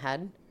times in the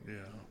head. Yeah.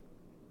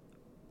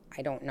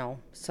 I don't know.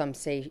 Some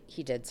say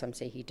he did, some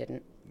say he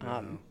didn't.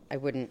 Yeah. I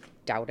wouldn't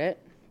doubt it,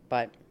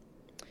 but...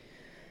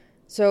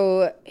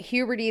 So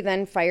Huberty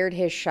then fired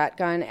his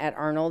shotgun at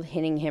Arnold,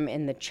 hitting him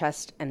in the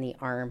chest and the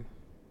arm.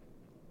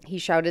 He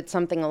shouted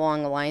something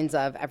along the lines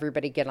of,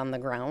 "Everybody get on the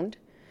ground."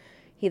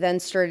 He then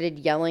started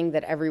yelling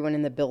that everyone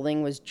in the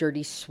building was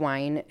dirty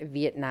swine,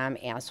 Vietnam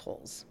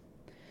assholes.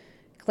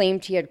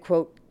 Claimed he had,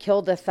 quote,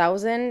 killed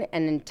 1,000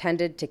 and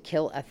intended to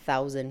kill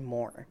 1,000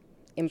 more,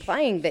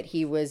 implying that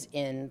he was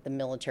in the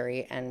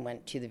military and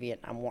went to the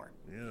Vietnam War.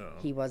 Yeah.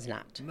 He was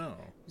not. No.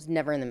 He was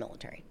never in the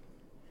military.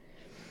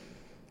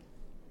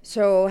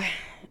 So,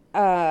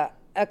 a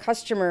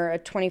customer, a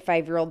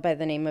 25-year-old by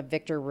the name of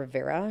Victor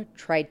Rivera,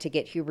 tried to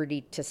get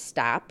Huberty to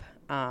stop.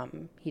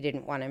 He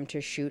didn't want him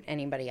to shoot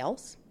anybody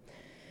else.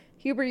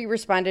 Huberty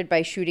responded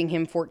by shooting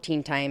him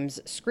 14 times,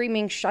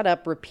 screaming "shut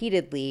up"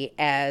 repeatedly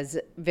as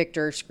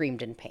Victor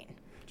screamed in pain.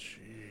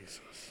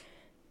 Jesus.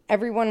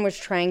 Everyone was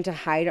trying to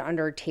hide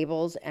under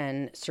tables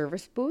and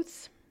service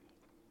booths.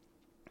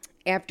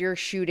 After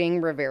shooting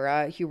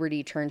Rivera,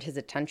 Huberty turned his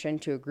attention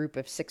to a group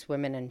of 6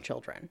 women and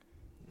children.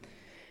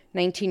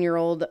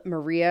 19-year-old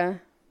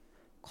Maria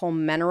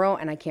Colmenero,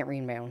 and I can't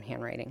read my own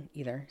handwriting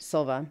either,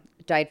 Silva,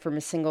 died from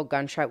a single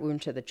gunshot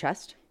wound to the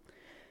chest.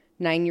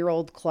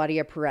 9-year-old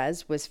Claudia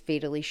Perez was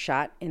fatally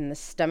shot in the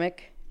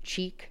stomach,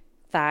 cheek,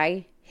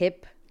 thigh,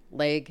 hip,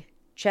 leg,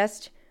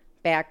 chest,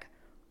 back,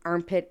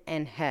 armpit,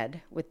 and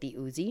head with the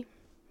Uzi.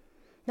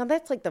 Now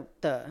that's like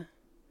the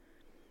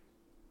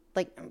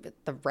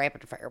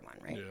rapid fire one,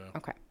 right? Yeah.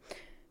 Okay.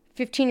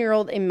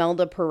 15-year-old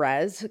Imelda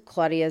Perez,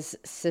 Claudia's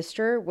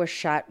sister, was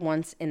shot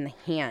once in the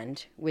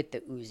hand with the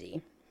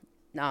Uzi.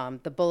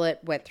 The bullet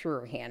went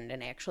through her hand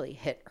and actually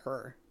hit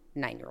her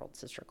 9-year-old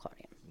sister,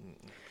 Claudia.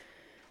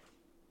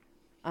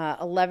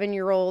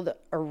 11-year-old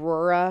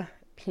Aurora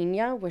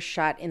Pena was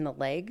shot in the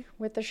leg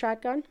with a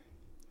shotgun.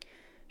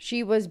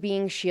 She was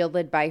being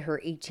shielded by her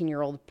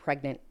 18-year-old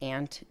pregnant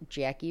aunt,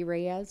 Jackie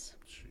Reyes.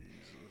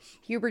 Jesus.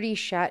 Huberty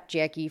shot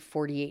Jackie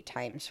 48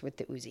 times with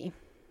the Uzi.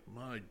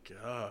 My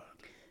God.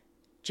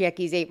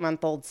 Jackie's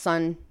 8-month-old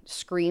son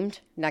screamed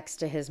next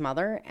to his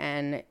mother,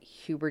 and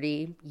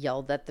Huberty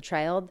yelled at the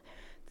child,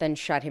 then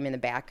shot him in the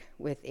back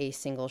with a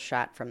single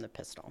shot from the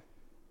pistol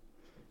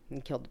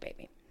and killed the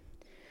baby.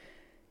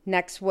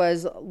 Next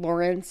was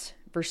Lawrence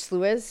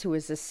Versluis, who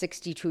was a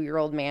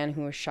 62-year-old man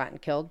who was shot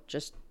and killed,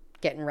 just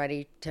getting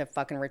ready to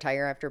fucking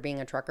retire after being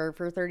a trucker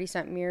for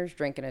 30-something years,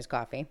 drinking his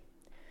coffee.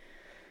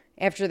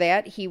 After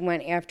that, he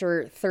went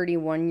after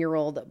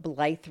 31-year-old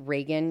Blythe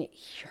Reagan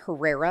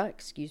Herrera,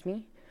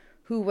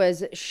 who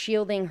was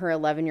shielding her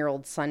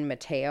 11-year-old son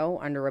Mateo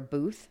under a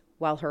booth,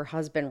 while her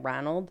husband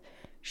Ronald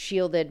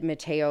shielded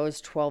Mateo's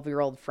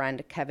 12-year-old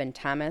friend Kevin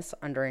Thomas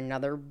under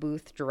another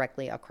booth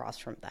directly across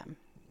from them.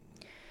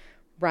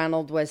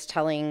 Ronald was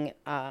telling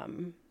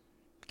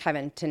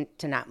Kevin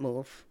to not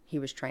move. He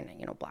was trying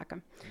to, block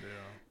him. Yeah.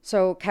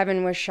 So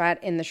Kevin was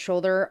shot in the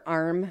shoulder,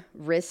 arm,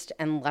 wrist,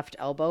 and left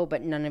elbow,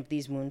 but none of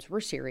these wounds were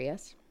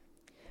serious.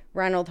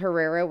 Ronald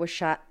Herrera was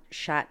shot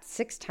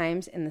 6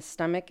 times in the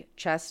stomach,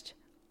 chest,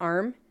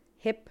 arm,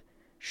 hip,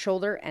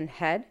 shoulder, and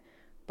head,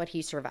 but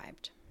he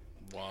survived.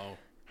 Wow.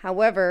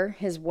 However,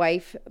 his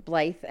wife,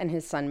 Blythe, and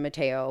his son,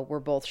 Mateo, were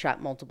both shot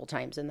multiple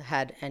times in the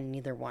head, and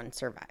neither one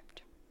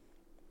survived.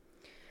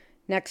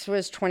 Next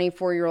was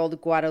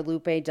 24-year-old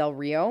Guadalupe Del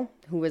Rio,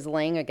 who was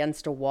laying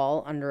against a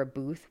wall under a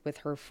booth with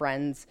her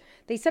friends.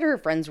 They said her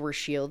friends were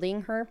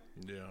shielding her.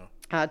 Yeah.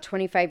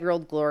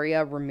 25-year-old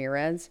Gloria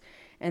Ramirez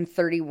and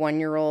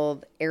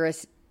 31-year-old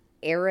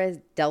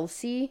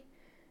Aradelcy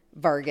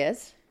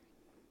Vargas.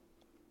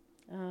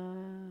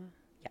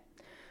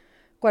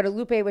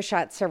 Guadalupe was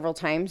shot several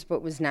times,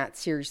 but was not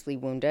seriously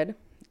wounded.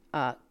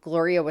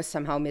 Gloria was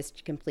somehow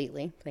missed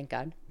completely, thank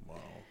God. Wow.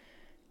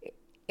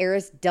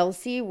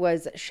 Aradelcy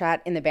was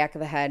shot in the back of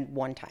the head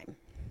 1 time.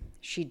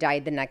 She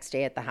died the next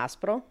day at the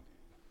hospital.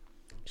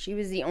 She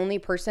was the only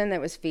person that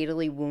was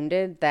fatally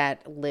wounded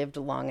that lived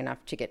long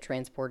enough to get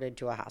transported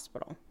to a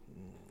hospital.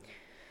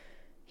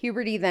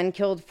 Huberty then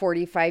killed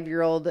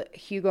 45-year-old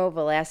Hugo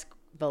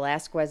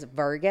Velasquez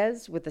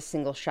Vargas with a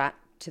single shot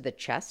to the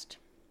chest.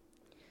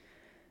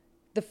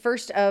 The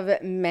first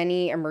of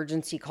many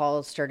emergency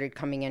calls started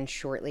coming in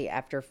shortly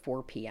after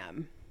 4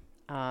 p.m.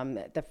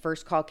 The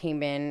first call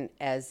came in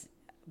as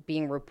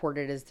being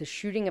reported as the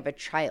shooting of a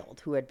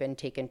child who had been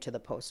taken to the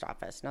post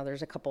office. Now,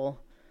 there's a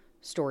couple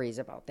stories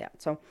about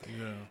that. So,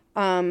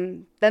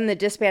 then the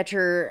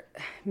dispatcher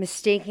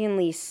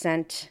mistakenly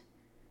sent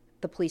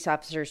the police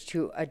officers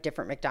to a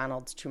different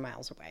McDonald's 2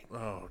 miles away.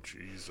 Oh,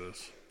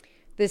 Jesus.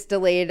 This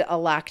delayed a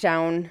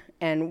lockdown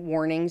and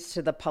warnings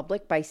to the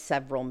public by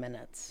several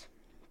minutes.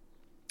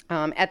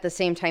 At the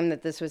same time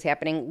that this was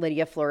happening,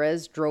 Lydia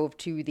Flores drove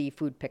to the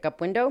food pickup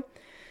window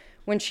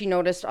when she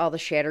noticed all the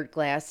shattered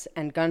glass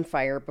and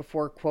gunfire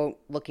before, quote,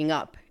 looking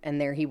up,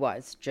 and there he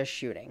was, just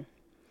shooting.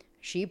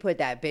 She put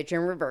that bitch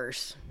in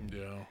reverse.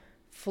 Yeah.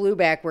 Flew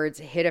backwards,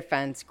 hit a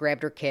fence,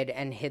 grabbed her kid,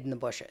 and hid in the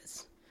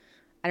bushes.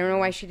 I don't know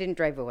why she didn't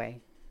drive away.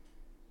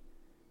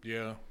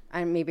 Yeah.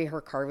 Maybe her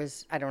car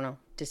was, I don't know,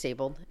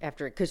 disabled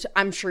after it. Because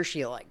I'm sure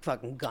she,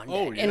 fucking gunned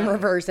it yeah. in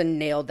reverse and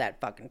nailed that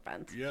fucking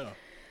fence. Yeah.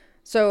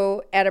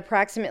 So at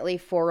approximately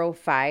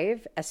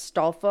 4:05,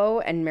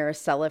 Astolfo and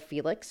Maricela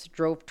Felix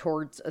drove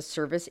towards a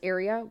service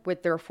area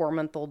with their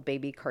 4-month-old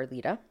baby,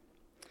 Carlita.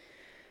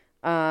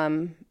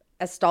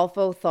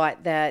 Astolfo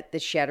thought that the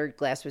shattered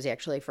glass was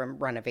actually from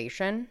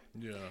renovation.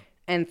 Yeah.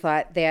 And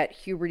thought that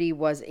Huberty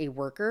was a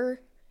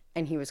worker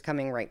and he was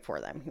coming right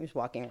for them. He was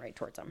walking right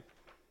towards them.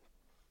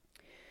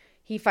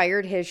 He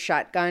fired his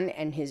shotgun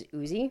and his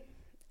Uzi.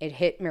 It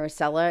hit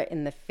Maricela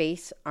in the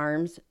face,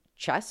 arms,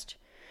 chest.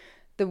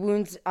 The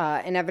wounds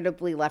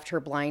inevitably left her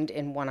blind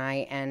in one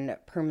eye and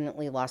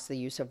permanently lost the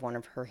use of one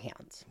of her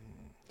hands.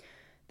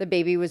 The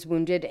baby was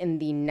wounded in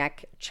the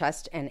neck,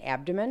 chest, and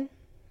abdomen,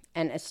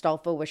 and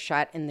Astolfo was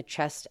shot in the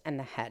chest and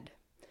the head.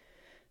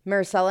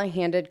 Maricela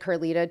handed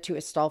Carlita to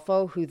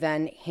Astolfo, who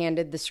then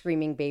handed the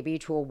screaming baby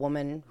to a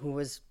woman who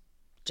was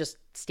just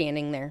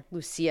standing there,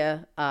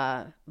 Lucia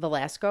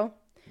Velasco.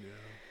 Yeah.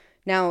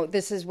 Now,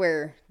 this is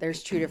where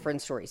there's two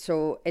different stories.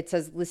 So it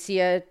says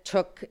Lucia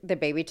took the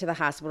baby to the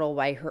hospital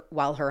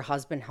while her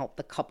husband helped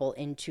the couple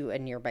into a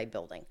nearby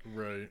building.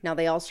 Right. Now,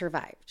 they all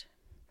survived.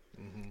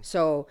 Mm-hmm.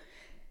 So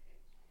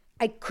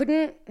I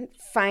couldn't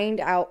find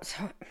out.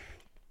 So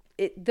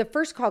the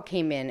first call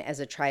came in as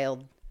a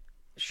child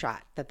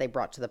shot that they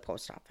brought to the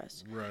post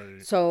office.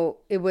 Right. So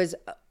it was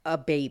a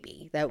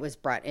baby that was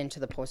brought into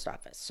the post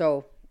office.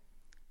 So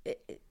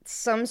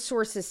some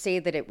sources say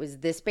that it was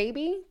this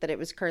baby, that it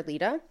was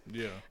Carlita.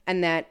 Yeah.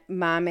 And that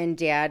mom and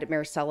dad,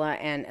 Maricela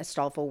and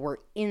Astolfo, were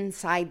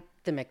inside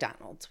the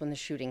McDonald's when the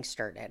shooting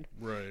started.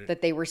 Right.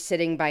 That they were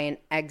sitting by an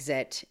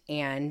exit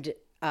and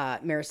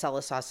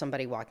Maricela saw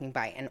somebody walking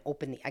by and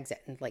opened the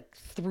exit and like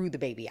threw the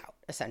baby out,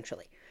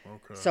 essentially.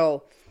 Okay.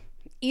 So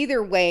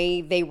either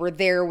way, they were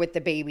there with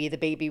the baby. The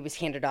baby was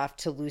handed off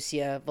to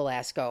Lucia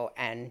Velasco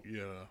and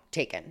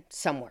taken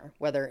somewhere,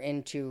 whether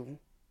into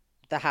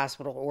the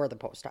hospital or the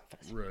post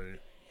office. Right.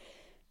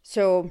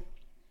 So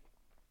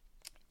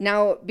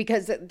now,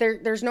 because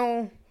there's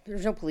no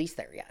police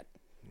there yet.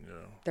 Yeah.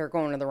 They're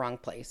going to the wrong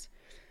place.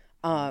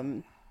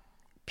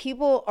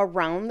 People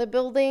around the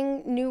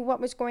building knew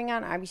what was going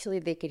on. Obviously,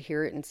 they could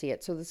hear it and see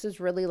it. So this is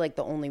really like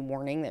the only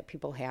warning that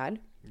people had.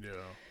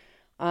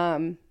 Yeah.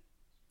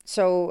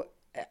 So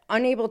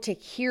unable to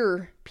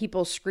hear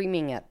people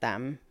screaming at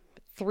them,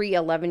 3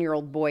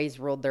 11-year-old boys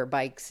rode their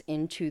bikes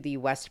into the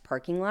west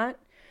parking lot.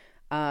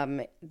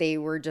 They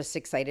were just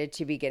excited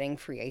to be getting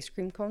free ice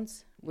cream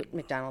cones.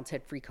 McDonald's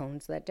had free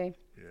cones that day.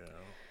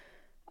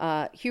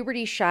 Yeah.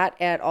 Huberty shot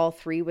at all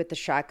 3 with the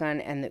shotgun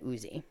and the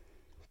Uzi.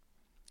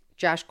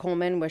 Josh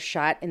Coleman was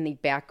shot in the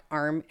back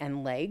arm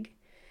and leg.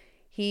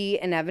 He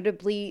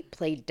inevitably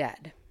played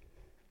dead,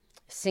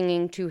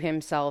 singing to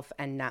himself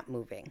and not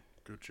moving.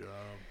 Good job.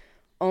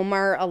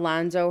 Omar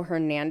Alonso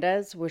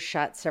Hernandez was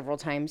shot several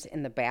times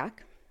in the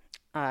back.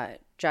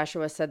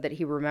 Joshua said that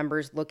he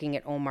remembers looking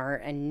at Omar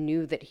and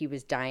knew that he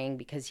was dying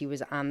because he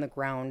was on the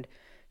ground,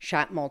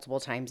 shot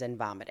multiple times and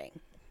vomiting.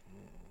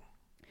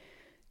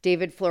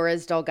 David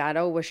Flores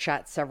Delgado was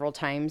shot several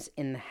times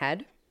in the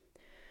head.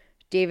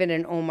 David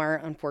and Omar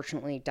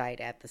unfortunately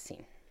died at the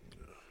scene.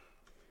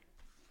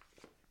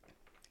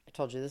 I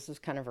told you this was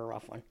kind of a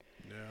rough one.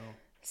 Yeah.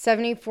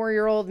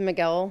 74-year-old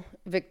Miguel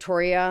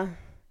Victoria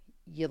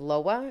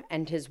Yaloa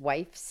and his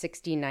wife,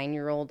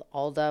 69-year-old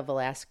Alda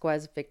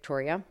Velasquez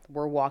Victoria,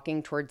 were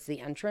walking towards the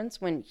entrance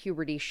when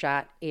Huberty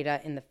shot Ada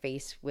in the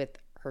face with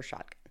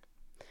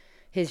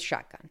his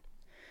shotgun.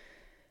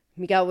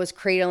 Miguel was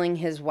cradling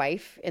his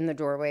wife in the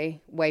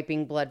doorway,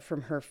 wiping blood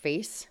from her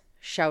face,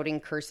 shouting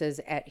curses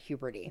at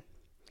Huberty.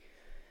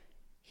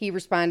 He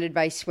responded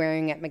by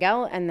swearing at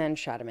Miguel and then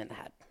shot him in the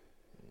head.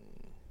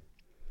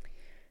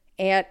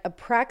 At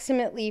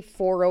approximately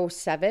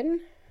 4:07,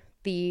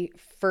 the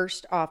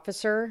first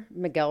officer,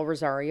 Miguel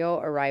Rosario,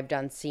 arrived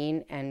on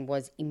scene and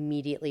was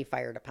immediately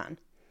fired upon.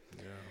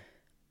 Yeah.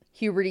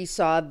 Huberty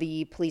saw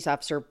the police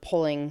officer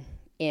pulling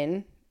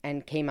in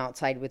and came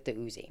outside with the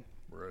Uzi.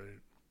 Right.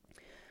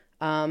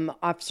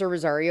 Officer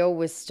Rosario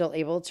was still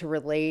able to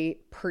relay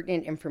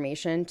pertinent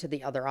information to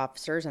the other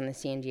officers on the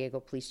San Diego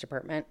Police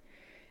Department.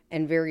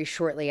 And very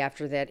shortly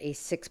after that, a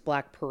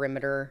 6-block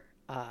perimeter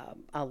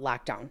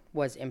lockdown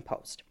was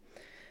imposed.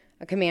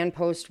 A command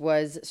post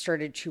was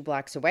started 2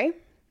 blocks away,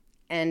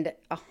 and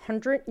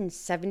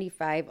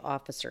 175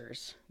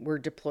 officers were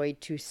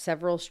deployed to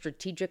several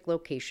strategic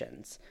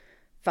locations,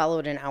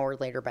 followed an hour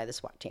later by the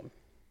SWAT team.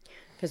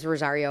 Because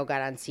Rosario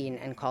got on scene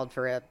and called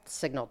for a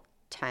signal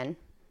 10,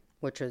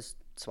 which was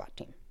SWAT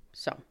team.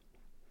 So,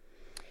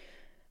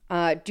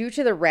 due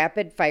to the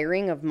rapid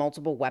firing of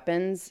multiple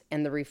weapons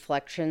and the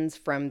reflections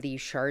from the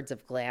shards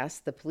of glass,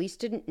 the police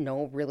didn't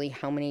know really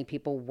how many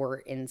people were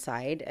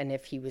inside and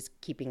if he was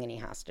keeping any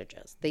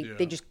hostages.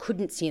 They just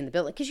couldn't see in the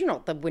building because,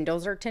 the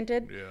windows are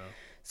tinted. Yeah.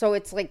 So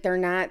it's like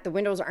the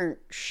windows aren't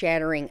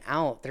shattering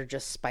out. They're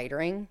just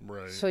spidering.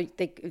 Right. So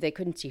they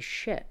couldn't see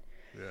shit.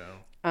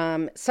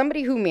 Yeah.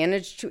 Somebody who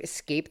managed to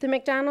escape the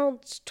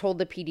McDonald's told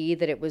the PD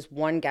that it was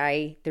one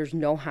guy, there's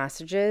no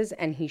hostages,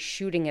 and he's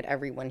shooting at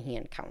everyone he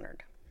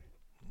encountered.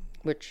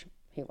 Which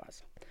he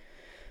was.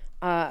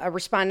 A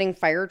responding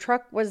fire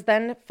truck was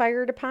then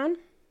fired upon.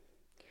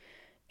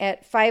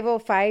 At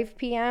 5:05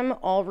 p.m.,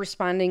 all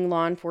responding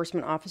law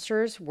enforcement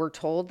officers were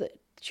given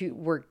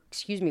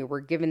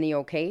the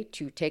okay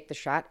to take the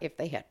shot if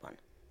they had one.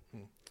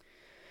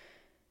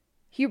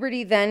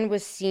 Huberty then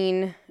was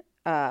seen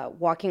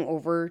walking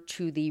over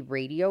to the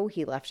radio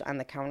he left on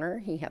the counter.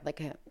 He had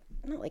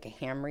not like a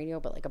ham radio,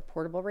 but like a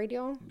portable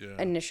radio.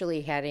 Yeah. Initially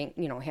having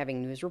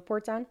news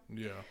reports on.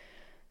 Yeah.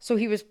 So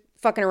he was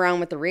fucking around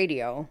with the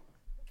radio,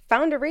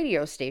 found a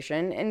radio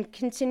station, and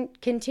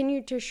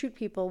continued to shoot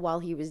people while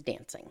he was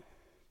dancing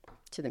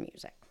to the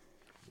music.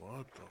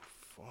 What the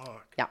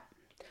fuck? Yeah.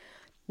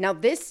 Now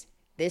this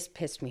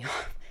pissed me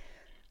off,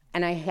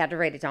 and I had to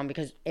write it down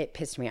because it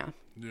pissed me off.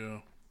 Yeah.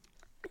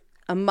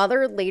 A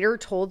mother later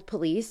told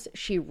police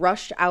she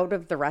rushed out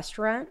of the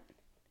restaurant,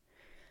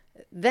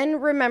 then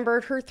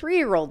remembered her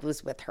 3-year-old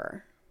was with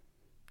her.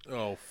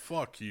 Oh,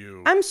 fuck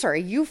you. I'm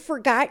sorry, you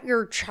forgot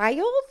your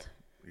child?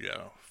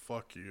 Yeah,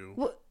 fuck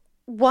you.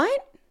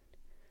 What?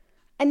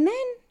 And then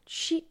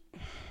she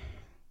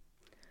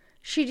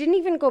didn't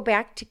even go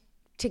back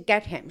to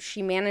get him.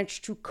 She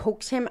managed to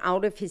coax him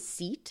out of his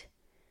seat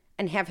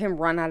and have him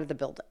run out of the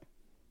building.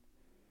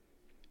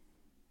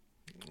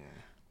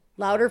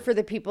 Louder for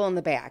the people in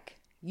the back.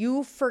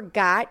 You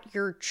forgot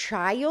your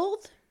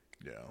child?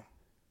 Yeah.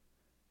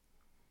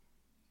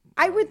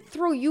 I would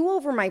throw you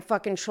over my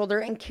fucking shoulder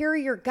and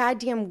carry your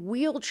goddamn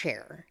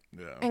wheelchair.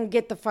 Yeah. And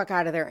get the fuck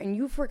out of there. And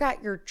you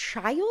forgot your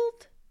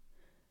child?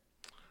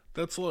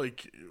 That's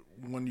like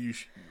when you...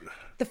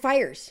 The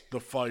fires.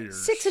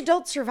 6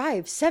 adults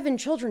survived. 7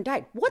 children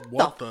died. What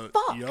the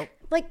fuck? Yep.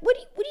 Like, what are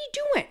you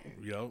doing?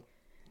 Yep.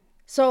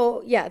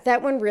 So, yeah,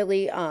 that one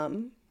really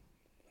had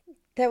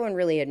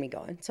me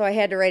going. So I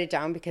had to write it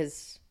down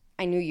because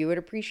I knew you would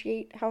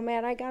appreciate how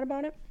mad I got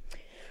about it.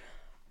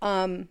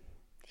 You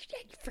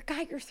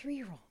forgot your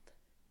 3-year-old.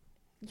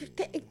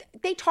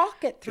 They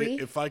talk at 3.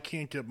 If I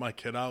can't get my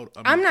kid out,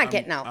 I'm not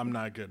getting out. I'm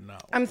not getting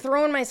out. I'm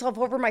throwing myself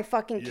over my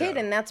fucking kid,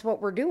 and that's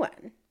what we're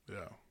doing.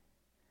 Yeah.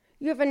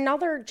 You have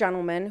another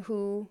gentleman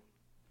who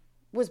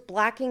was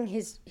blocking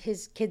his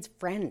kid's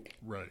friend.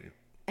 Right.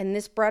 And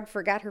this broad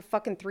forgot her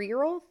fucking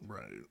 3-year-old?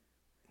 Right.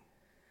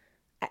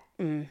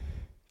 Okay.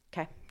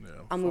 Yeah,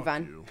 I'll move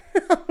on.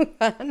 I'll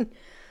move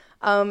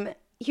on.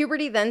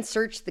 Huberty then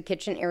searched the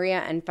kitchen area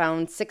and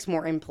found 6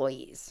 more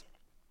employees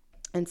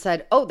and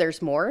said, "Oh,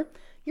 there's more?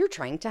 You're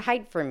trying to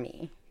hide from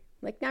me."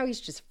 Like, now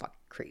he's just a fucking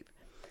creep.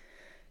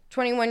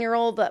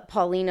 21-year-old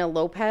Paulina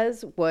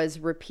Lopez was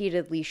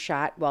repeatedly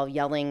shot while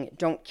yelling,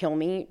 don't kill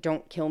me,"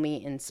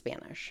 in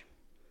Spanish.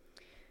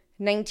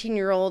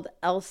 19-year-old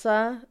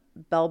Elsa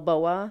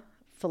Balboa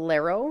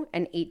Falero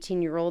and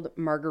 18-year-old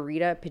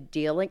Margarita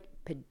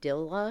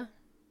Padilla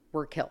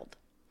were killed.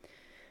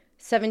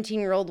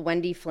 17-year-old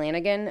Wendy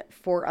Flanagan,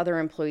 4 other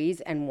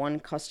employees, and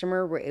 1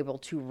 customer were able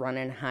to run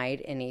and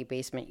hide in a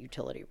basement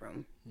utility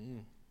room.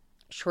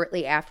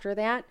 Shortly after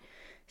that,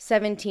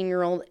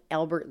 17-year-old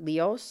Albert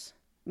Leos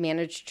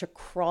managed to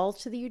crawl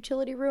to the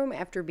utility room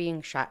after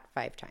being shot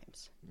 5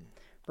 times.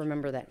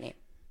 Remember that name.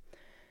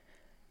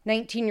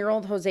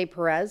 19-year-old Jose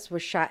Perez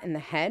was shot in the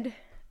head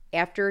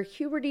after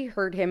Huberty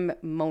heard him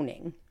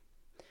moaning.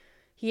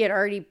 He had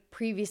already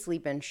previously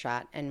been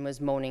shot and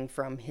was moaning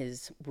from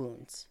his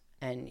wounds,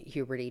 and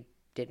Huberty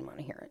didn't want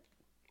to hear it.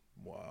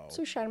 Wow.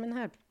 So he shot him in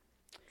the head.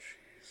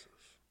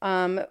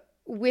 Jesus.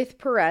 With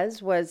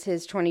Perez was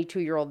his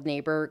 22-year-old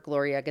neighbor,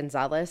 Gloria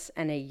Gonzalez,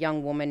 and a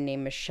young woman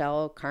named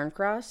Michelle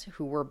Carncross,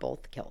 who were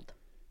both killed.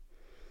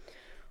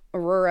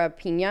 Aurora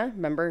Pena,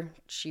 remember,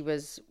 she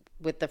was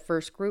with the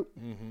first group.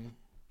 Mm-hmm.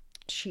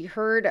 She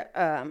heard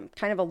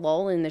kind of a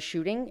lull in the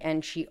shooting,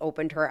 and she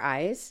opened her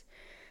eyes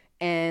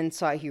and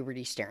saw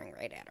Huberty staring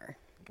right at her.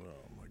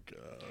 Oh, my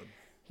God.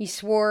 He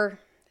swore,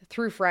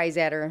 threw fries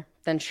at her,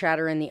 then shot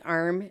her in the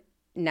arm,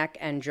 neck,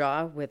 and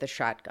jaw with a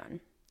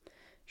shotgun.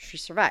 She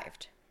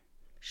survived.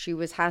 She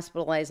was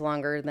hospitalized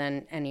longer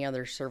than any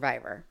other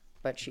survivor,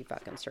 but she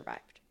fucking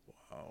survived.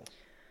 Wow.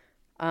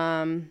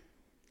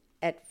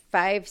 At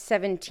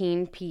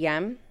 5:17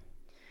 p.m.,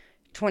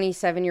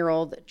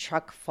 27-year-old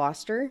Chuck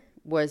Foster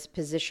was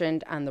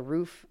positioned on the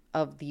roof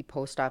of the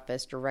post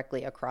office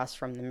directly across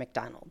from the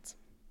McDonald's.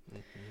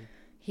 Mm-hmm.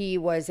 He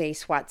was a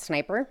SWAT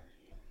sniper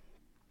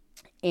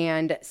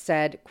and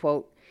said,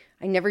 quote,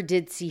 "I never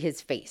did see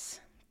his face.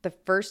 The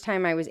first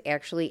time I was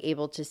actually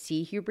able to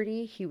see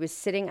Huberty, he was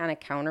sitting on a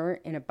counter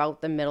in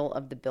about the middle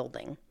of the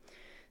building.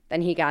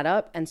 Then he got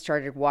up and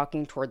started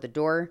walking toward the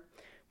door,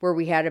 where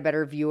we had a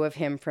better view of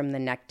him from the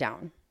neck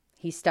down.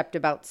 He stepped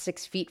about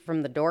 6 feet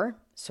from the door,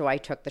 so I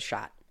took the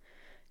shot.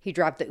 He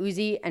dropped the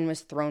Uzi and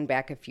was thrown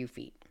back a few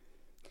feet.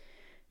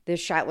 This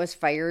shot was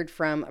fired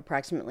from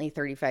approximately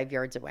 35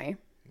 yards away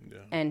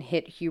and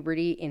hit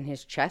Huberty in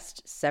his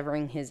chest,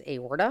 severing his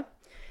aorta,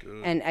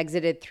 and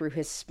exited through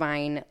his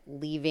spine,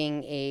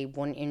 leaving a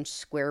 1-inch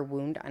square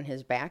wound on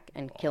his back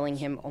and killing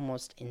him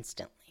almost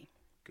instantly.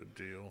 Good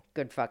deal.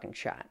 Good fucking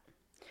shot.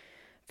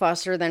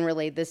 Foster then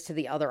relayed this to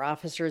the other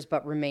officers,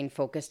 but remained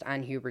focused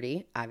on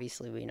Huberty.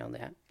 Obviously, we know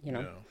that, you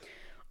know.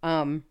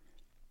 Yeah.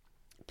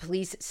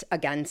 Police,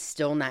 again,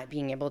 still not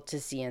being able to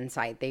see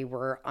inside. They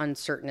were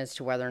uncertain as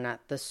to whether or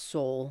not the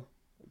sole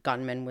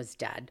gunman was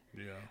dead.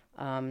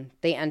 Yeah.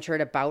 They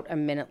entered about a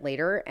minute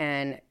later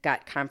and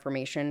got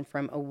confirmation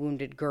from a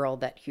wounded girl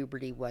that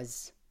Huberty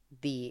was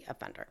the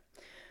offender.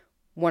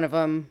 One of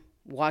them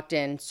walked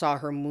in, saw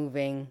her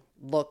moving,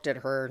 looked at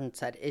her and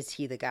said, "Is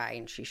he the guy?"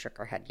 And she shook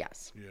her head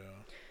yes.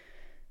 Yeah.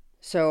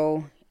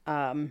 So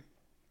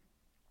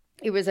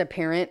it was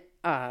apparent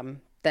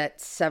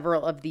that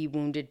several of the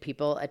wounded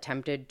people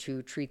attempted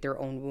to treat their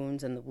own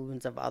wounds and the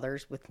wounds of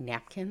others with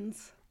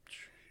napkins,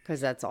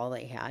 because that's all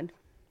they had.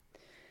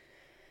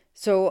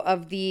 So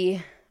of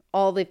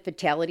all the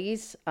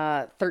fatalities,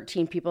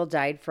 13 people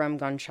died from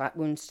gunshot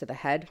wounds to the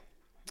head.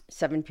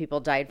 7 people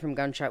died from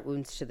gunshot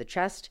wounds to the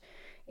chest,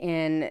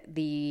 and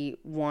the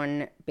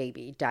 1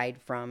 baby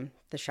died from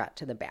the shot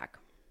to the back.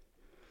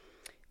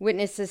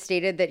 Witnesses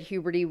stated that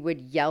Huberty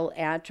would yell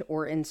at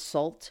or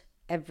insult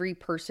every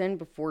person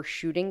before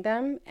shooting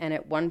them, and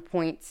at one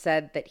point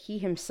said that he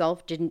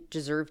himself didn't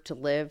deserve to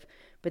live,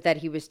 but that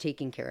he was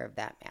taking care of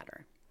that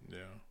matter.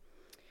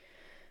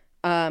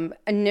 Yeah.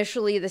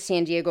 Initially, the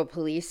San Diego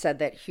police said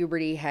that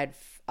Huberty had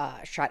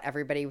shot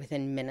everybody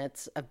within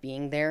minutes of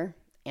being there,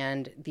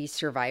 and these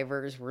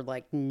survivors were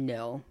like,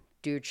 no,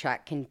 dude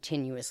shot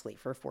continuously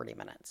for 40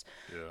 minutes.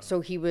 Yeah.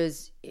 So he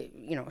was,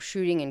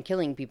 shooting and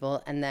killing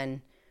people and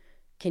then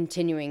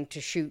continuing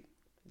to shoot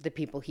the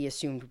people he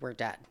assumed were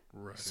dead.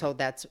 Right. So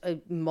that's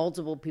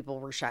multiple people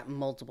were shot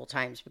multiple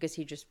times because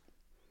he just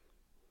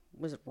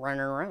was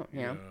running around,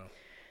 you know. Yeah.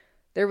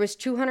 There was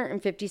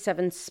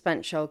 257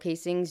 spent shell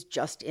casings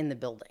just in the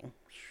building.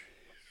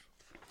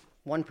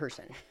 One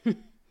person.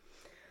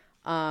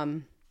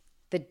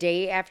 The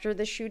day after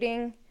the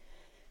shooting,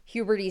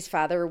 Huberty's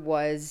father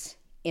was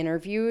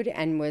interviewed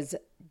and was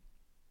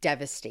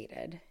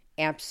devastated.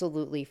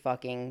 Absolutely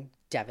fucking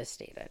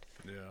devastated.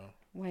 Yeah.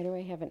 Why do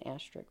I have an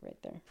asterisk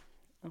right there?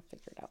 I'll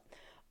figure it out.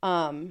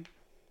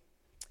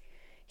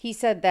 He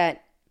said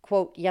that,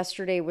 quote,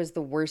 yesterday was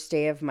the worst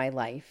day of my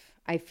life.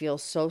 I feel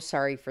so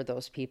sorry for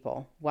those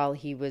people, while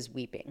he was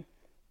weeping.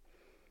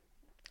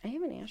 I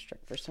have an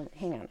asterisk for some...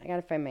 Hang on, I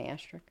gotta find my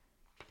asterisk.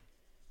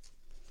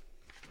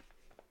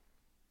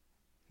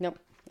 Nope,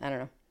 I don't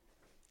know.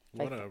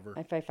 Whatever.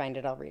 If I find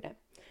it, I'll read it.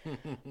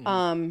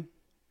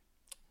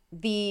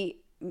 The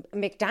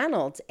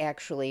McDonald's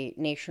actually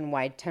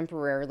nationwide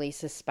temporarily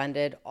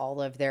suspended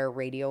all of their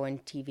radio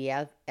and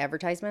TV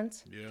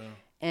advertisements. Yeah.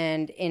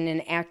 And in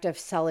an act of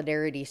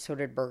solidarity, so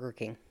did Burger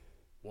King.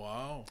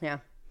 Wow. Yeah.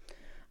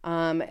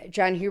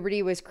 John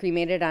Huberty was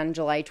cremated on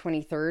July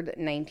 23rd,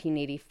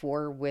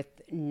 1984,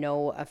 with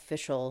no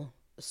official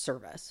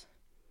service.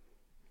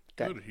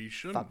 Good. He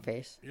should.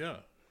 Fuckface. Yeah.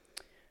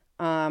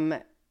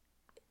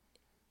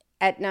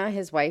 Etna,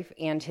 his wife,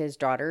 and his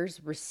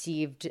daughters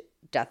received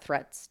death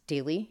threats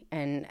daily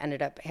and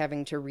ended up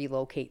having to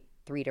relocate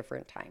 3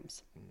 different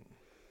times.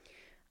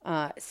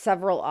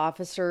 Several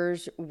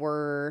officers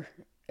were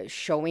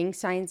showing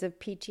signs of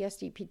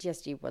PTSD.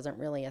 PTSD wasn't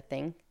really a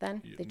thing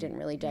then. They didn't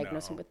really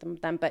diagnose it with them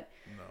then, but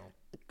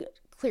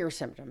clear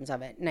symptoms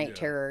of it. Night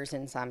terrors,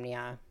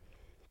 insomnia.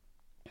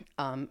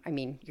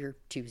 Your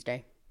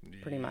Tuesday,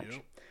 pretty much.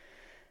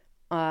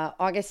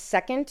 August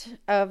 2nd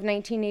of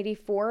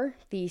 1984,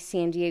 the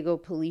San Diego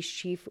police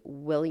chief,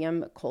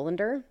 William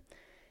Colander,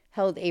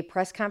 held a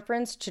press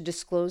conference to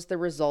disclose the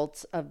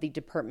results of the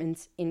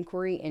department's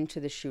inquiry into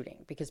the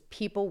shooting because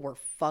people were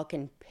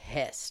fucking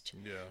pissed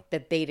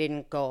that they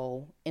didn't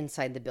go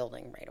inside the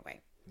building right away.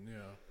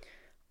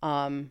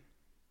 Yeah.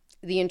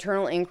 The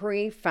internal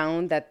inquiry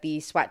found that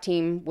the SWAT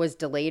team was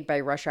delayed by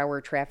rush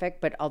hour traffic,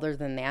 but other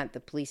than that, the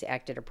police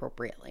acted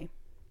appropriately.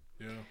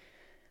 Yeah.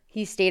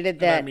 He stated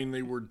that...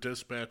 they were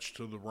dispatched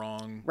to the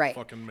wrong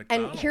fucking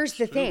McDonald's. And here's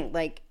the thing,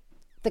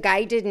 the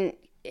guy didn't...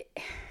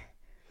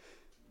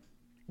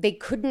 They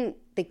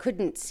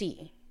couldn't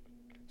see.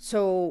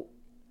 So...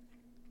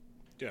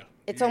 Yeah.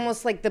 It's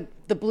almost like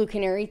the Blue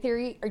Canary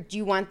theory. Or do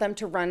you want them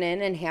to run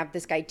in and have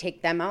this guy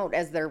take them out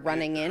as they're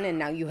running in, and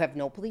now you have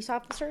no police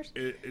officers?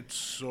 It's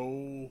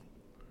so...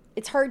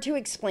 It's hard to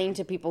explain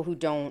to people who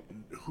don't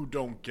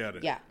get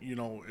it. Yeah.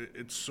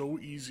 It's so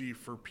easy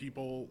for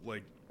people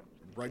like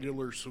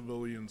regular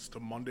civilians to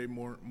Monday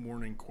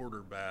morning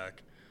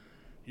quarterback,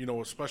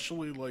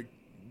 especially like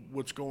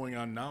what's going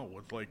on now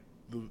with like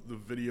the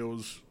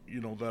videos,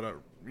 that are,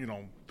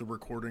 the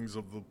recordings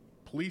of the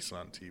police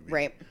on TV.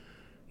 Right.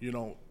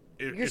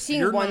 You're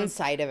seeing one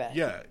side of it.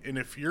 Yeah. And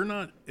if you're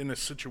not in a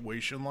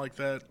situation like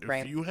that,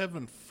 if you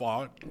haven't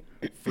fought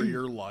for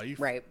your life,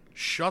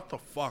 shut the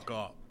fuck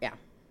up. Yeah.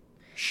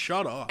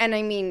 Shut up.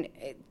 And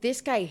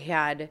this guy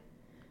had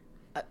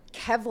a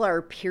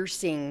Kevlar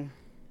piercing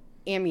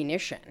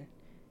ammunition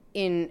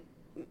in,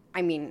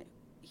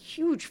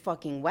 huge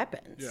fucking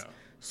weapons. Yeah.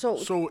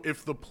 So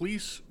if the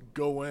police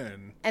go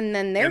in and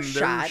then they're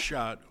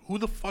shot, who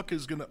the fuck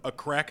is a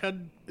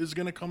crackhead is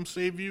gonna come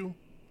save you?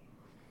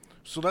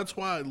 So that's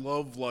why I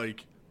love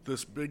like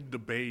this big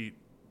debate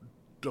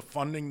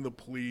defunding the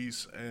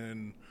police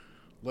and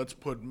let's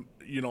put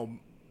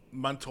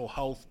mental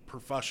health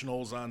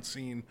professionals on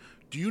scene.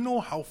 Do you know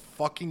how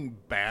fucking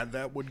bad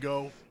that would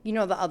go? The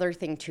other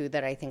thing too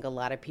that I think a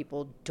lot of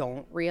people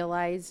don't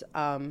realize,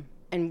 and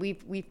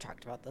we've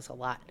talked about this a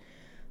lot.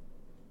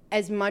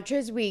 As much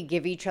as we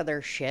give each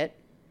other shit,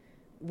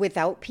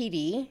 without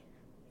PD,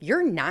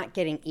 you're not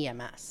getting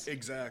EMS.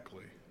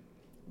 Exactly.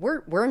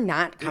 We're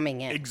not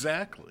coming in.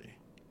 Exactly.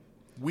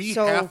 We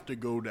have to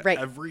go to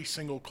every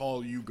single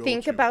call you go to.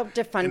 Think about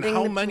defunding the police. And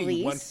how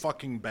many went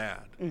fucking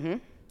bad? Mm-hmm.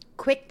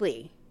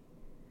 Quickly.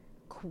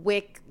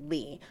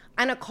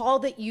 On a call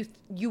that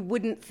you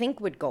wouldn't think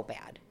would go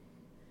bad.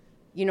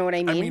 You know what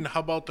I mean? How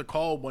about the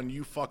call when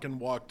you fucking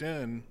walked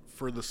in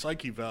for the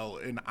psych eval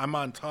and I'm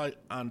on top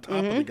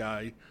of the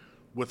guy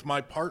with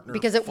my partner.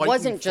 Because it fighting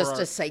wasn't for just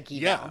our- a psyche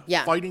down.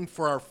 Yeah. Fighting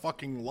for our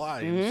fucking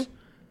lives,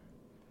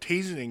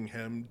 tasing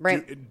him,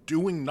 Right.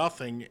 doing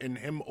nothing, and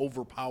him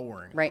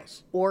overpowering Right.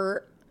 us.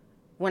 Or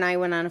when I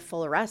went on a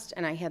full arrest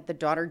and I had the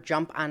daughter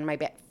jump on my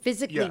back,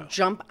 physically Yeah.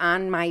 jump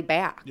on my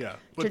back Yeah, to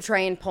but- try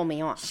and pull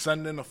me off.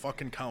 Send in a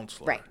fucking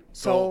counselor. Right.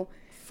 So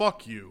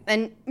fuck you.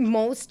 And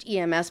most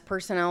EMS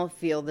personnel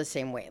feel the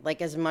same way.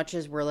 Like, as much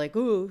as we're like,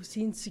 oh,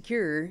 seems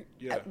secure,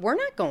 Yeah. we're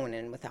not going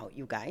in without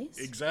you guys.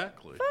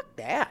 Exactly. Fuck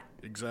that.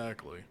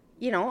 Exactly.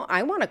 You know,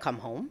 I want to come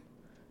home.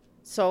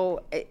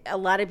 So a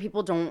lot of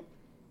people don't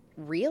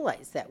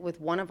realize that with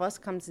one of us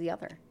comes the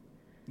other.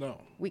 No.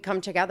 We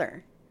come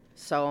together.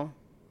 So,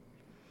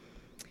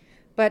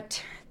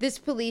 but this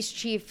police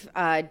chief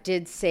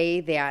did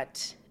say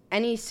that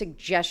any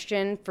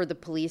suggestion for the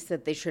police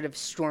that they should have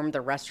stormed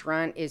the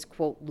restaurant is,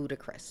 quote,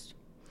 ludicrous.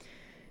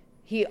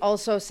 He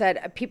also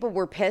said people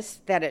were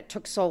pissed that it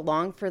took so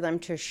long for them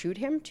to shoot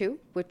him, too,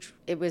 which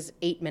it was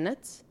 8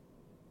 minutes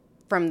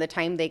from the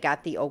time they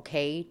got the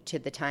okay to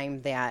the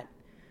time that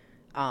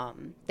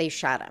they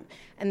shot him.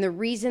 And the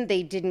reason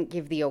they didn't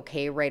give the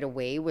okay right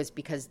away was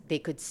because they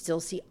could still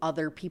see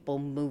other people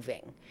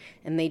moving,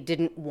 and they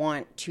didn't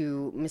want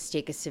to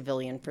mistake a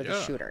civilian for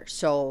the shooter.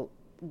 So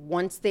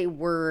once they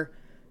were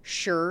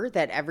sure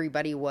that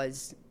everybody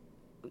was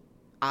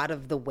out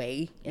of the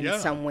way in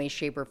some way,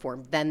 shape, or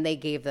form, then they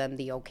gave them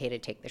the okay to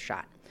take the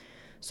shot.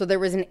 So there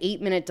was an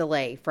 8-minute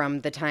delay from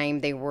the time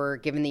they were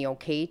given the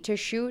okay to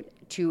shoot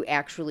to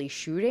actually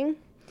shooting.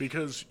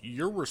 Because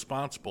you're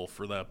responsible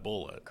for that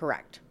bullet.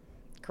 Correct.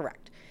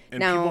 And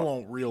Now,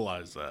 people don't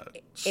realize that.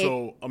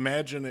 So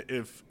imagine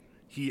if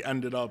he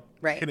ended up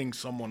hitting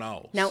someone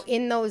else. Now,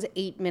 in those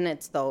 8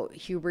 minutes, though,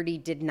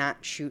 Huberty did not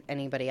shoot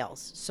anybody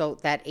else. So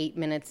that 8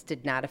 minutes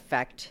did not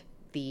affect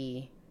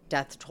the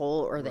death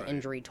toll or the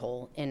injury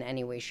toll in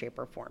any way, shape,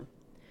 or form.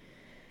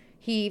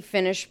 He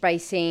finished by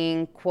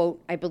saying,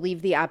 quote, I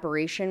believe the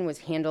operation was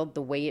handled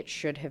the way it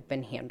should have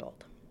been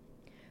handled.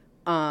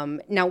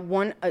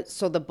 Now,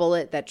 so the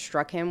bullet that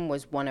struck him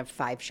was one of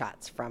 5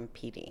 shots from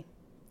PD.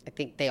 I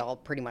think they all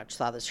pretty much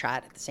saw the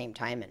shot at the same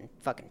time and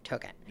fucking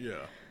took it.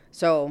 Yeah.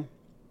 So,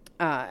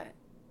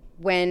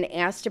 when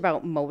asked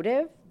about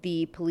motive,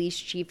 the police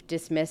chief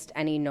dismissed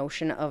any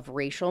notion of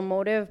racial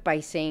motive by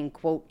saying,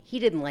 quote, he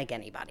didn't like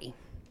anybody.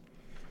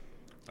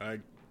 I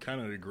kind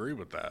of agree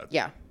with that.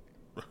 Yeah.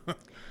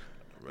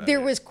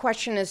 There was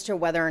question as to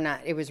whether or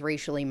not it was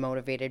racially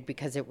motivated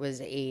because it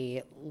was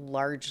a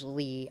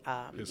largely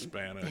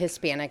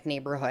Hispanic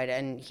neighborhood,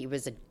 and he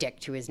was a dick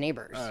to his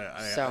neighbors.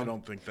 I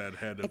don't think that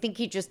had. I think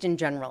he just in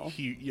general.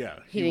 He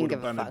didn't would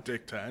give have a been fuck. a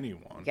dick to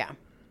anyone. Yeah.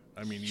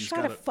 I mean, he's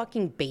Shot got a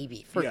fucking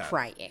baby for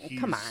crying.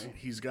 Come on.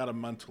 He's got a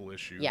mental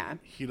issue. Yeah.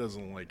 He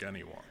doesn't like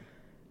anyone.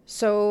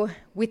 So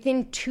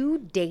within 2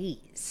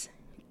 days,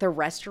 the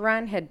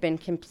restaurant had been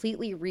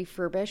completely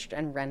refurbished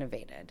and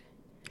renovated.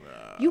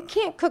 You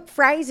can't cook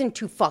fries in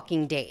 2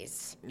 fucking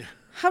days.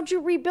 How'd you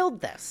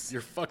rebuild this?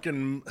 Your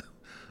fucking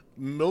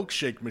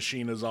milkshake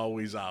machine is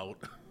always out.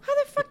 How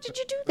the fuck did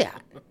you do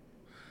that?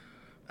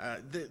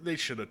 They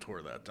should have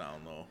tore that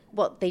down, though.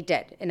 Well, they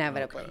did,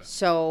 inevitably. Okay.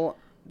 So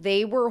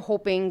they were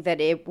hoping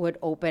that it would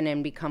open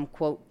and become,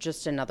 quote,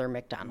 just another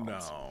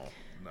McDonald's.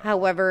 No.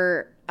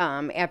 However,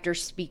 after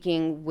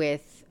speaking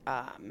with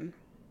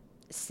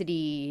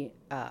city,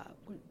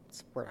 what's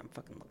the word I'm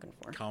fucking looking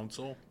for?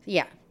 Council?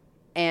 Yeah.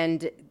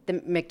 And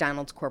the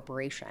McDonald's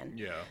Corporation.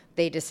 Yeah.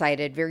 They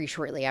decided very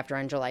shortly after,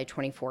 on July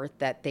 24th,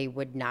 that they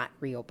would not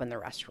reopen the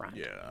restaurant.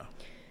 Yeah.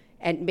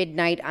 At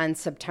midnight on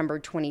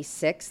September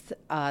 26th,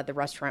 the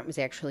restaurant was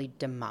actually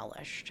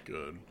demolished.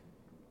 Good.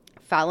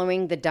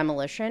 Following the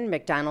demolition,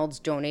 McDonald's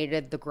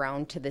donated the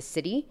ground to the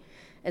city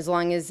as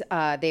long as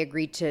they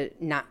agreed to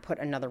not put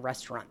another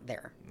restaurant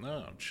there.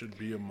 No, it should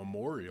be a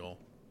memorial.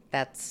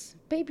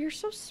 Babe, you're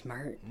so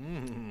smart.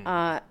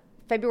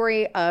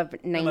 February of...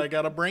 And I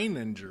got a brain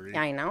injury.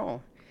 I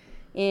know.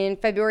 In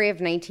February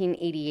of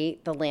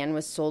 1988, the land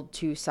was sold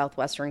to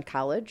Southwestern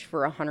College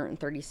for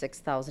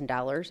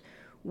 $136,000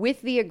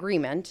 with the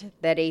agreement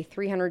that a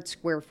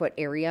 300-square-foot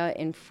area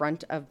in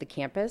front of the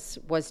campus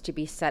was to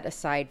be set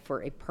aside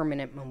for a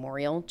permanent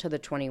memorial to the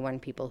 21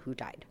 people who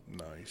died.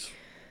 Nice.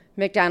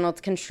 McDonald's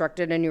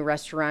constructed a new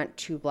restaurant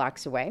 2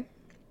 blocks away.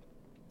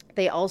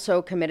 They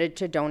also committed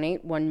to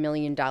donate $1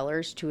 million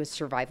to a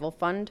survival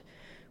fund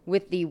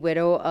with the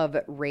widow of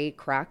Ray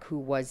Kroc, who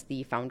was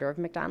the founder of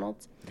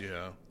McDonald's.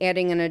 Yeah.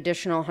 Adding an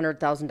additional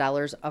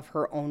 $100,000 of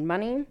her own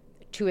money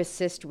to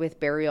assist with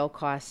burial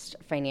costs,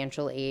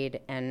 financial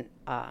aid, and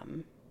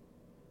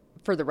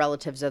for the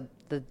relatives of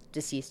the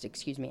deceased,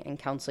 and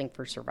counseling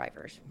for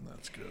survivors.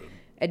 That's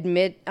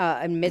good.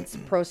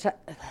 Amidst process.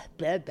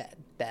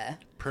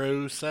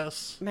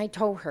 Process? My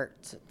toe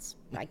hurts.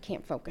 I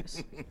can't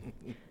focus.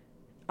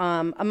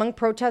 Among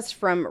protests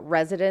from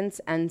residents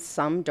and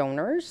some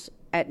donors,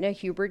 Etna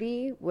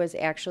Huberty was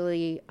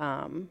actually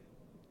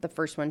the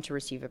first one to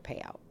receive a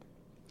payout.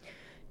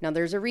 Now,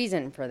 there's a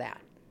reason for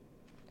that.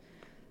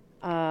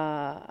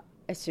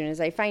 As soon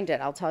as I find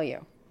it, I'll tell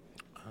you.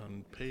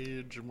 On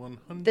page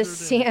 105. The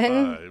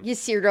San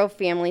Ysidro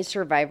Family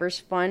Survivors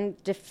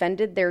Fund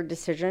defended their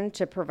decision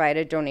to provide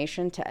a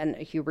donation to Edna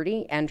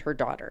Huberty and her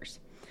daughters.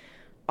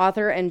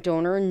 Author and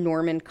donor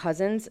Norman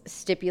Cousins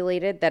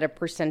stipulated that a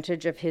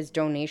percentage of his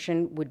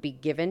donation would be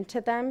given to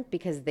them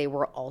because they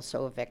were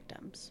also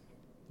victims.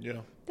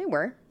 Yeah. They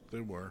were.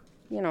 They were.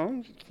 You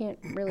know, you can't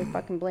really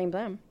fucking blame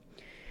them.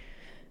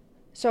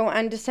 So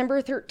on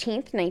December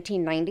 13th,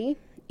 1990,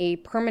 a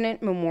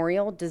permanent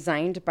memorial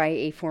designed by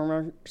a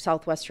former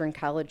Southwestern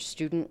College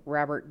student,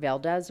 Robert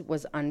Valdez,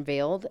 was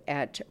unveiled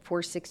at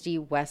 460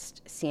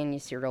 West San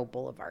Ysidro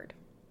Boulevard.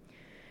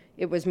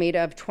 It was made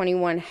of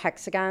 21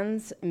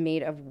 hexagons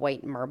made of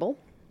white marble.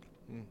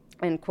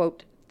 And,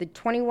 quote, the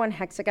 21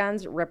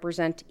 hexagons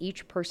represent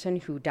each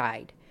person who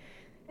died,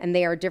 and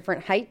they are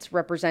different heights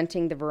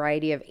representing the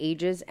variety of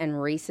ages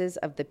and races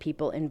of the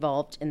people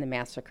involved in the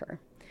massacre.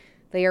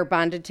 They are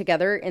bonded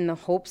together in the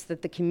hopes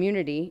that the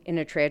community, in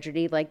a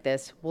tragedy like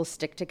this, will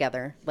stick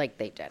together like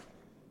they did.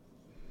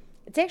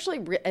 It's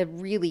actually a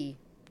really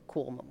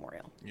cool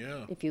memorial.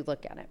 Yeah. If you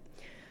look at it.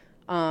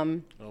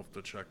 I'll have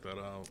to check that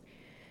out.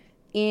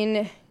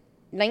 In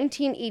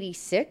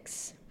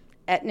 1986,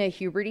 Edna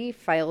Huberty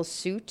files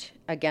suit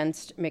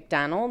against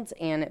McDonald's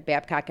and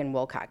Babcock and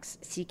Wilcox,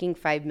 seeking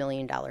 $5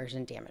 million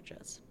in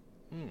damages.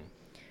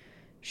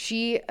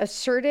 She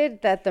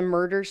asserted that the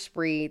murder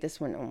spree, this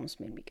one almost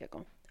made me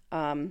giggle,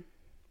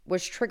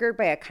 was triggered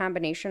by a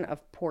combination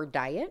of poor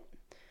diet.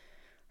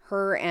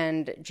 Her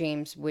and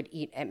James would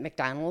eat at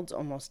McDonald's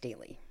almost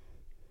daily.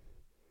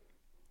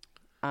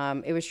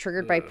 It was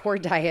triggered by poor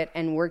diet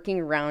and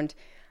working around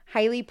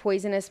highly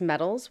poisonous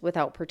metals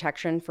without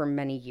protection for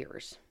many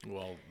years.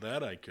 Well,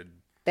 that I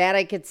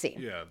could see.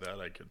 Yeah, that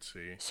I could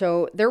see.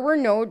 So there were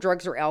no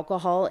drugs or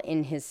alcohol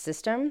in his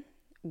system,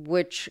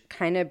 which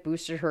kind of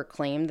boosted her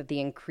claim that the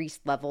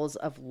increased levels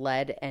of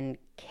lead and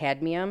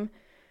cadmium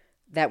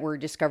that were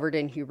discovered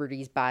in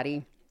Huberty's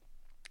body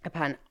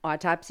upon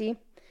autopsy.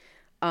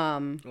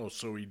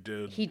 So he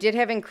did. He did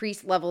have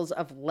increased levels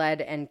of lead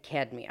and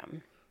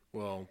cadmium.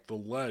 Well, the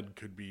lead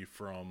could be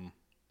from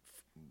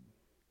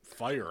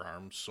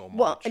firearms so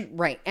much. Well,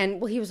 right.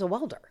 And he was a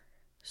welder,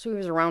 so he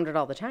was around it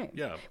all the time.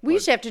 Yeah. We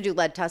used to have to do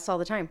lead tests all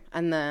the time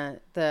on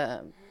the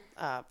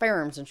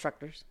firearms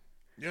instructors.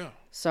 Yeah.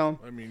 So,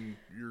 I mean,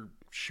 you're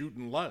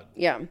shooting lead.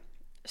 Yeah.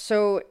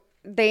 So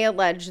they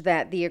allege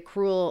that the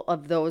accrual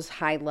of those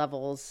high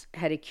levels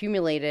had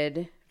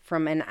accumulated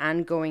from an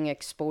ongoing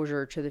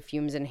exposure to the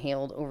fumes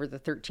inhaled over the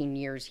 13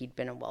 years he'd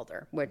been a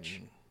welder,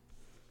 which,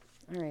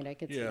 all right, I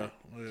could see that.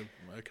 Yeah,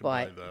 I can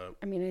buy that.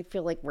 I mean, I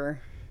feel like we're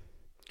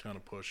kind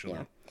of pushing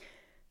it.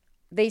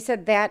 They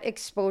said that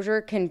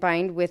exposure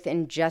combined with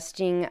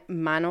ingesting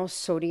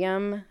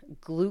monosodium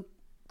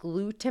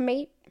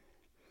glutamate,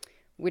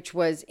 which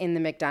was in the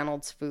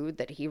McDonald's food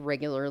that he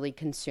regularly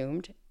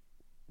consumed,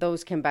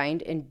 those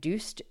combined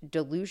induced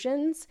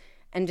delusions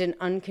and an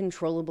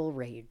uncontrollable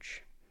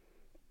rage.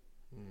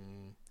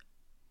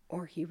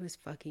 Or he was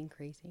fucking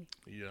crazy.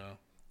 Yeah.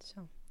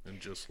 So. And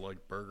just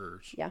like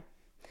burgers. Yeah.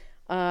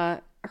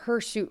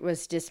 Her suit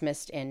was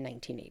dismissed in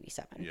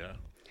 1987. Yeah.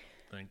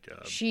 Thank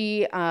God.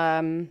 She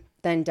then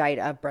died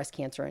of breast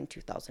cancer in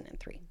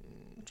 2003,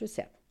 which was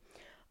sad.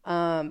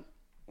 No,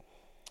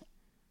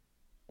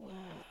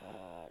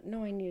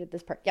 I needed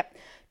this part. Yep.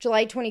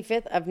 July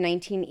 25th of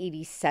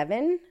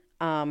 1987.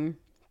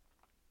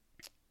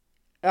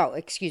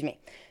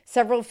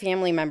 Several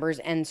family members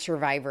and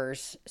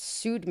survivors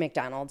sued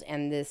McDonald's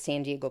and the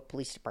San Diego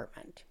Police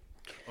Department.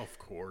 Of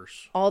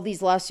course. All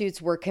these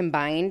lawsuits were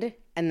combined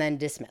and then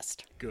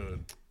dismissed.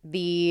 Good.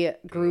 The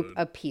group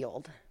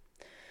appealed.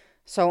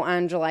 So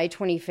on July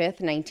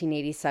 25th,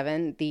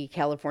 1987, the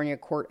California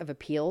Court of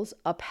Appeals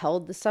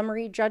upheld the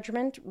summary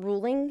judgment,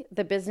 ruling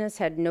the business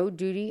had no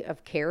duty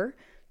of care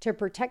to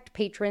protect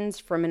patrons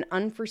from an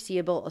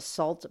unforeseeable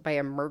assault by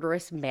a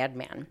murderous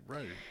madman.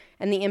 Right.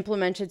 And the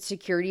implemented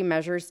security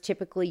measures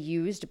typically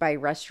used by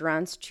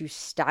restaurants to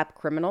stop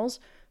criminals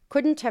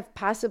couldn't have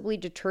possibly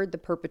deterred the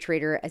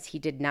perpetrator, as he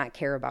did not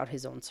care about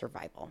his own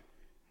survival.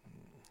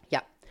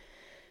 Yeah.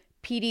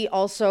 PD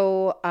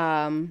also...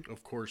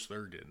 of course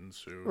they're getting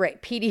sued.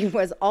 Right. PD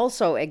was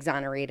also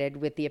exonerated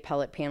with the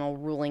appellate panel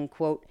ruling,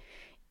 quote,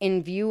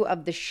 in view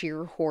of the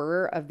sheer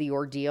horror of the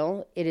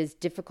ordeal, it is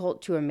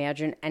difficult to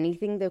imagine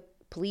anything the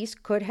police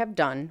could have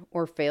done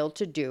or failed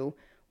to do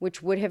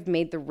which would have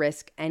made the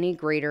risk any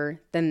greater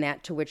than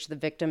that to which the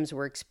victims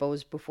were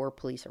exposed before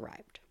police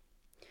arrived.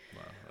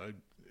 Wow,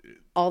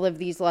 all of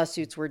these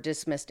lawsuits were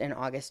dismissed in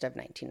August of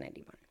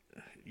 1991.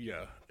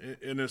 Yeah,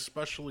 and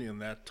especially in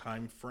that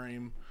time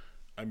frame,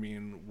 I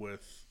mean,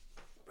 with,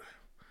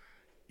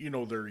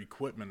 their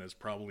equipment is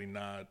probably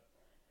not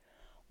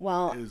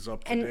is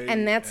up to date.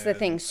 And that's the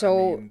thing.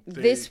 So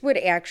this would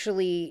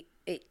actually,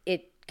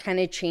 it kind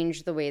of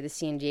changed the way the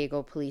San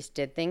Diego police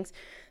did things.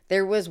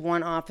 There was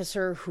one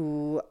officer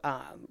who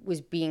was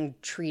being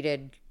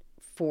treated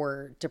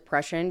for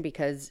depression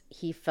because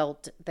he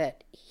felt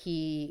that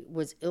he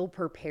was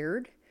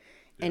ill-prepared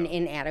and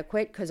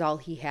inadequate because all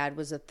he had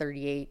was a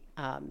 38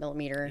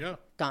 millimeter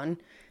gun.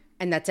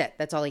 And that's it.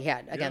 That's all he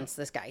had against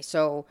this guy.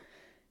 So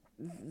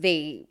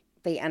they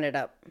ended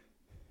up,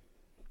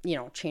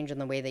 changing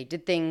the way they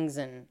did things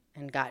and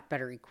got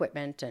better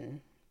equipment.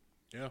 And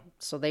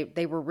so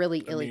they were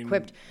really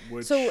ill-equipped.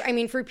 So,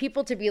 for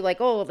people to be like,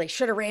 oh, they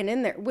should have ran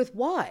in there. With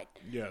what?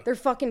 Yeah. Their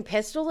fucking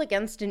pistol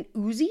against an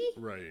Uzi?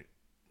 Right.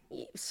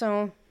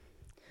 So,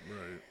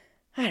 right.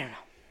 I don't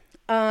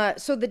know.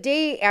 So the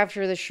day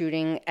after the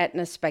shooting,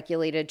 Etna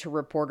speculated to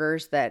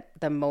reporters that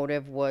the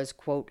motive was,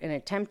 quote, an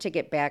attempt to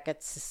get back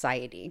at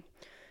society.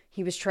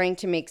 He was trying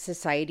to make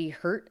society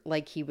hurt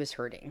like he was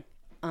hurting.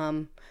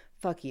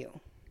 Fuck you.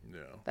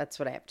 Yeah. That's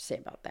what I have to say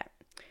about that.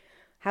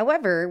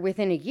 However,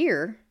 within a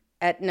year,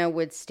 Etna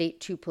would state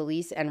to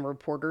police and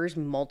reporters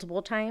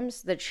multiple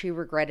times that she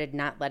regretted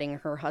not letting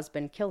her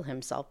husband kill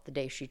himself the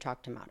day she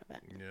talked him out of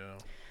it. Yeah.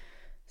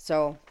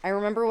 So I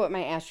remember what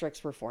my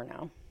asterisks were for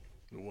now.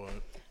 What?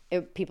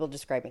 People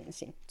describing the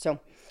scene. So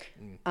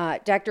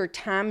Dr.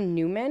 Tom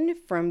Newman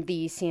from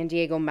the San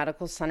Diego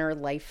Medical Center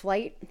Life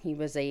Flight, he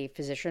was a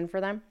physician for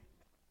them,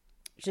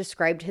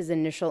 described his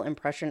initial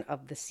impression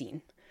of the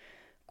scene.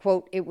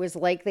 Quote, it was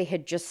like they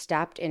had just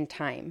stopped in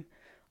time.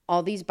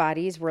 All these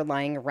bodies were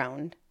lying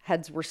around.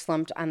 Heads were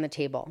slumped on the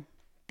table.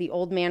 The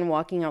old man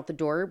walking out the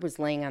door was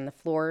laying on the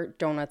floor,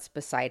 donuts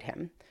beside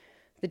him.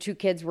 The 2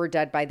 kids were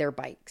dead by their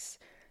bikes.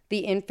 The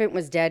infant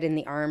was dead in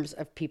the arms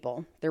of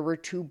people. There were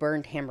 2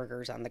 burned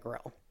hamburgers on the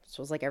grill.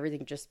 So it was like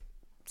everything just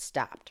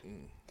stopped.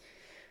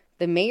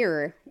 The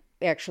mayor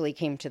actually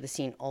came to the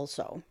scene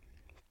also.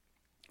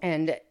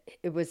 And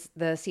it was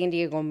the San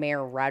Diego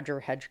mayor, Roger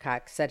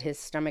Hedgecock, said his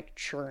stomach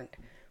churned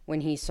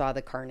when he saw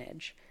the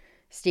carnage,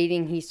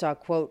 stating he saw,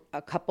 quote,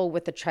 a couple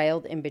with a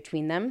child in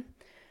between them,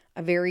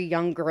 a very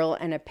young girl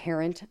and a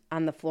parent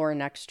on the floor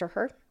next to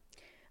her,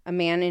 a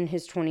man in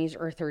his 20s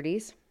or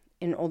 30s,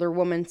 an older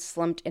woman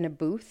slumped in a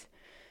booth,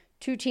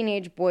 2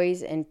 teenage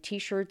boys in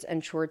T-shirts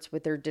and shorts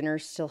with their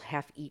dinners still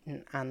half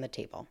eaten on the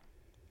table.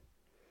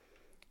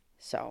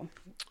 So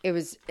it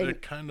was...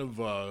 That kind of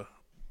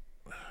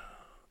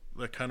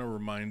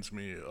reminds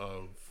me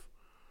of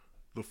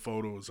the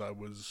photos I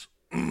was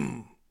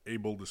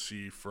able to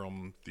see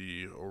from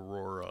the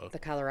Aurora, the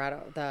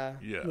Colorado, the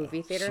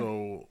movie theater.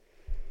 So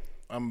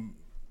I'm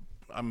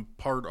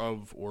part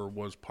of, or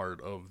was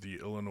part of, the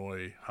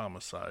Illinois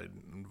Homicide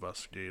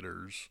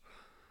Investigators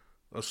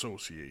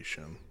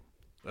Association.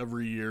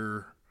 Every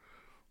year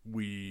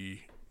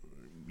we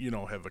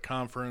have a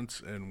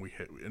conference and we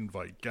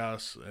invite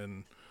guests,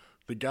 and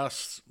the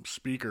guest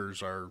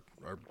speakers are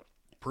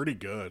pretty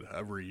good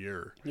every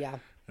year. Yeah.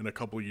 And a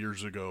couple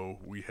years ago,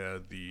 we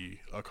had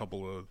a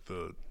couple of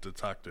the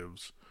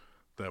detectives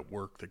that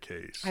worked the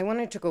case. I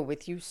wanted to go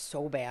with you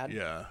so bad.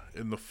 Yeah.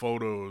 In the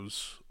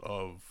photos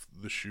of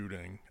the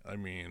shooting,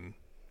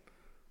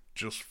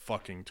 just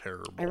fucking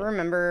terrible. I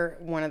remember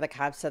one of the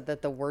cops said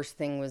that the worst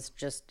thing was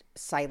just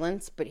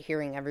silence, but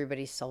hearing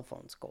everybody's cell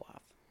phones go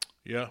off.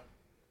 Yeah.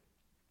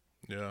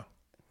 Yeah.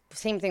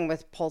 Same thing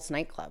with Pulse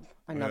Nightclub.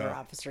 Another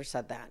officer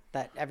said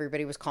that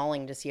everybody was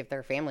calling to see if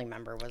their family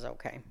member was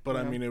okay. But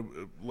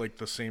like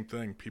the same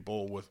thing,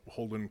 people with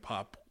holding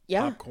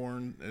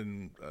popcorn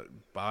and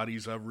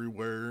bodies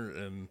everywhere,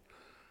 and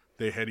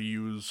they had to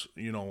use,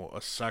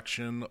 a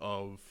section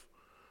of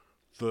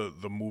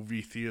the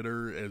movie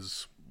theater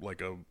as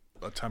like a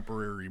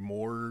temporary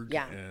morgue.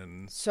 Yeah.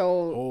 And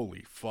so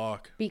holy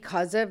fuck.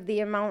 Because of the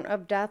amount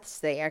of deaths,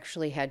 they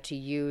actually had to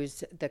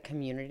use the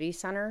community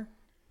center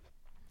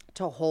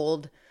to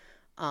hold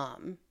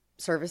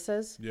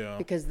services. Yeah.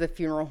 Because the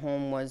funeral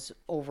home was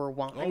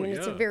overwhelmed.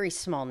 It's a very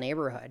small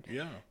neighborhood.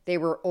 Yeah. They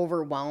were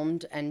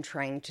overwhelmed and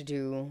trying to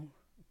do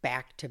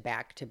back to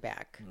back to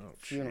back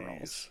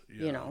funerals.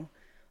 Yeah.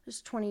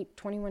 There's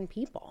 21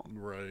 people.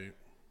 Right.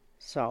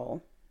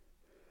 So.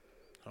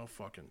 How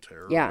fucking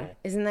terrible. Yeah.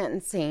 Isn't that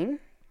insane?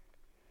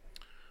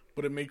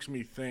 But it makes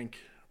me think,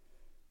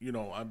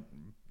 I'm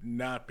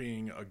not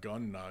being a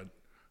gun nut.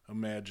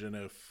 Imagine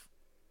if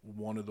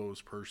one of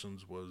those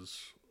persons was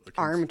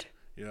armed.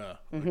 Yeah.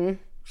 Mm-hmm. Like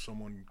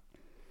someone,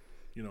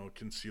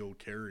 concealed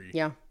carry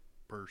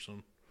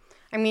person.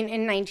 In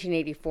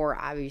 1984,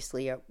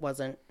 obviously it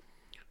wasn't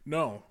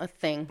a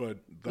thing. But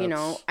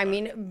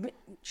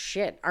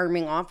shit,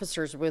 arming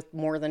officers with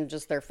more than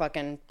just their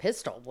fucking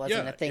pistol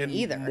wasn't a thing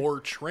either. More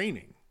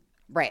training.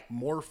 Right.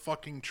 More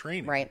fucking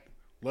training. Right.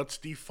 Let's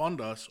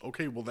defund us.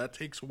 Okay, well, that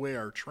takes away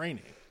our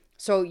training.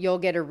 So you'll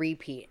get a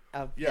repeat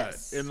of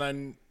this. And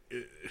then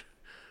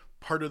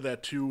part of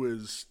that, too,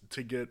 is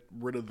to get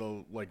rid of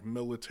the,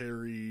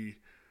 military,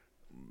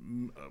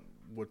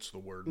 what's the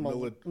word?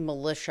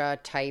 Militia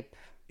type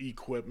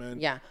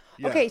equipment. Yeah.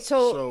 Okay,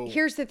 so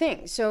here's the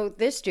thing. So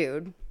this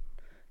dude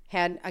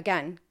had,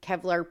 again,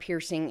 Kevlar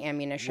piercing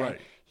ammunition.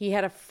 Right. He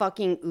had a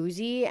fucking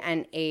Uzi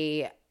and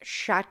a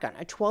shotgun,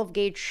 a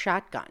 12-gauge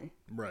shotgun.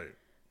 Right.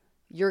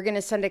 You're going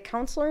to send a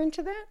counselor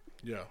into that?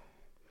 Yeah.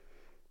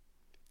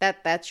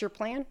 That's your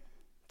plan?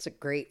 It's a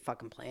great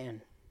fucking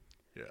plan.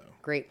 Yeah.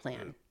 Great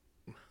plan.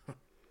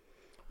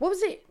 What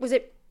was it? Was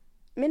it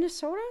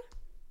Minnesota?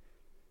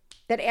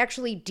 that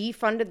actually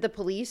defunded the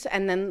police,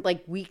 and then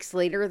like weeks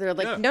later they're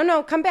like, Yeah.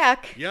 no, come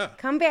back. Yeah.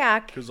 Come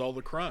back. Because all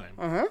the crime.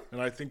 Uh-huh.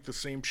 And I think the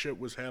same shit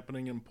was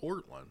happening in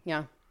Portland.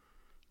 Yeah.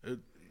 It,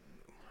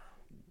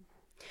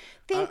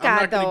 Thank I'm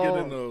God, not gonna though.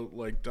 get into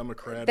like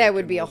Democratic. That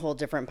would be a and- whole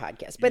different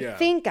podcast. But Yeah,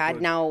 thank God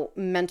but- now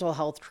mental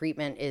health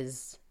treatment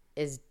is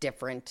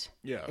different.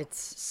 Yeah. It's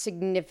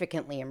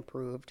significantly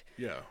improved.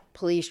 Yeah.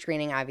 Police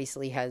training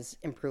obviously has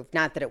improved.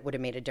 Not that it would have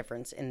made a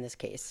difference in this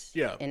case.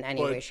 Yeah, In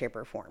any but way, shape,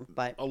 or form.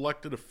 But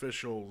Elected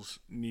officials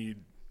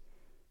need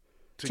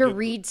to get-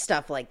 read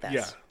stuff like this.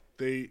 Yeah.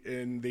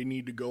 They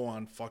need to go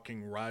on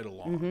fucking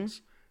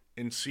ride-alongs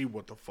and see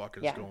what the fuck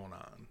is Mm-hmm. Yeah. going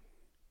on.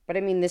 But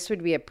I mean, this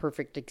would be a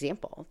perfect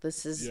example.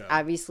 This is Yeah.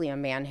 obviously a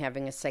man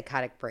having a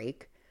psychotic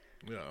break,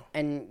 Yeah.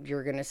 and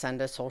you're going to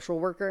send a social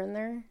worker in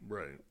there.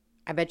 Right.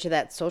 I bet you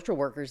that social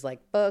worker's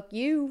like, fuck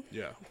you.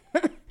 Yeah.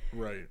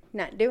 Right.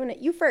 Not doing it.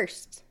 You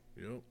first.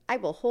 Yep. I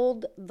will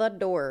hold the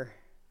door.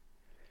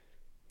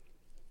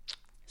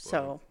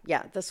 So,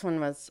 yeah, this one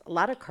was a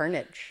lot of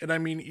carnage. And I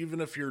mean, even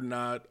if you're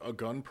not a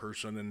gun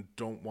person and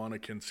don't want to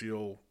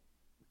conceal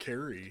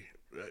carry,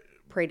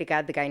 Pray to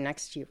God the guy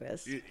next to you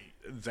is.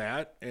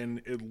 that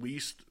and at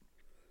least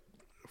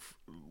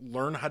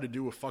learn how to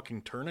do a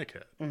fucking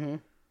tourniquet. Mm-hmm.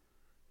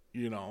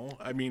 You know,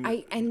 I mean,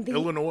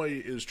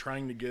 Illinois is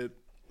trying to get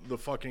the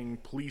fucking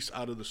police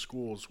out of the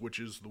schools, which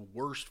is the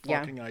worst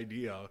fucking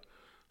idea.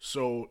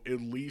 So at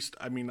least,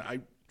 I mean,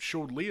 I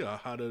showed Leah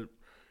how to,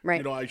 Right.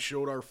 you know, I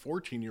showed our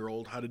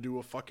 14-year-old how to do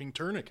a fucking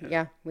tourniquet.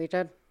 Yeah, we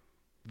did.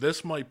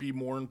 This might be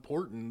more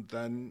important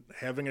than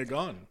having a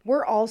gun.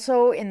 We're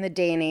also in the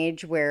day and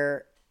age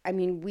where, I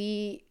mean,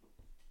 we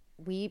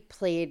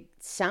played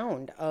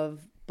sound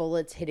of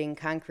bullets hitting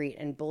concrete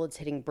and bullets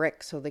hitting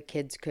brick so the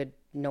kids could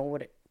know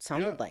what it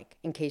sounded like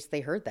in case they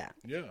heard that.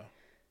 Yeah.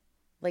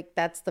 Like,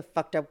 that's the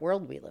fucked up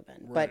world we live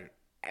in. Right.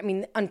 But, I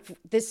mean,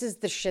 this is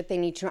the shit they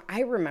need to know. I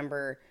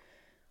remember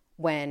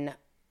when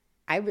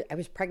I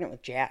was pregnant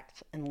with Jack,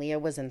 and Leah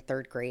was in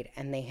 3rd grade,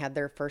 and they had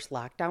their first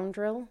lockdown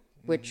drill,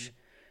 which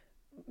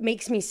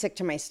makes me sick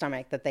to my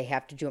stomach that they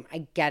have to do them.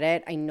 I get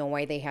it. I know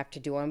why they have to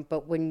do them.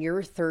 But when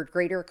your 3rd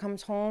grader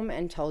comes home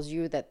and tells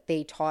you that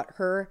they taught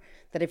her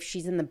that if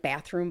she's in the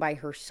bathroom by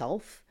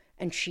herself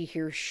and she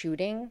hears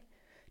shooting,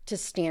 to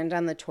stand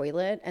on the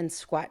toilet and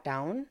squat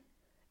down,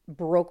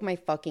 broke my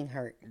fucking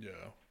heart.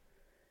 Yeah.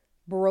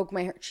 Broke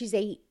my heart. She's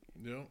 8.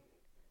 Yeah.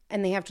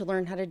 And they have to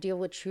learn how to deal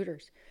with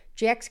shooters.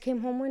 Jax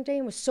came home one day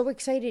and was so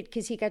excited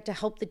because he got to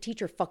help the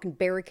teacher fucking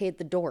barricade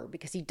the door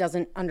because he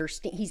doesn't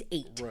understand. He's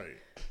 8. Right.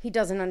 He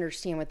doesn't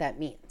understand what that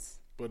means.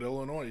 But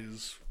Illinois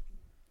is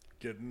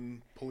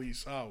getting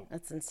police out.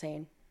 That's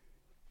insane.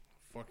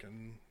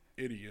 Fucking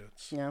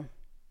idiots. Yeah.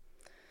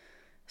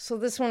 So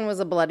this one was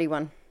a bloody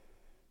one.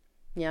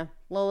 Yeah.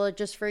 Lola,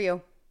 just for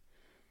you.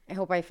 I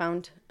hope I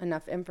found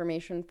enough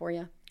information for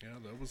you. Yeah,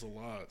 that was a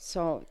lot.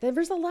 So there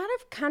was a lot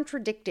of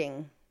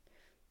contradicting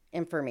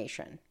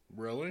information.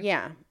 Really?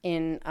 Yeah.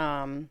 In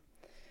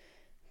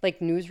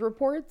like news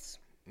reports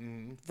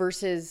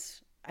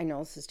versus, I know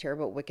this is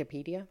terrible,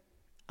 Wikipedia.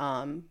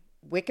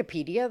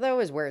 Wikipedia, though,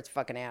 is where it's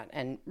fucking at.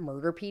 And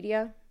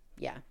Murderpedia,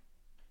 yeah,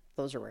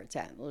 those are where it's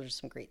at. Those are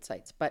some great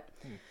sites. But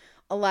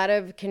a lot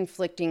of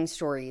conflicting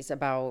stories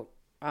about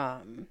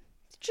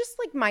just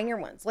like minor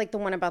ones, like the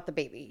one about the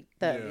baby.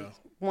 The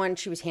one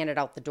she was handed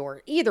out the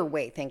door. Either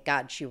way, thank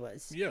God she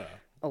was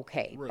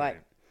okay. Right.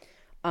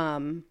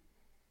 But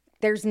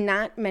there's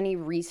not many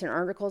recent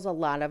articles. A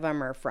lot of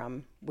them are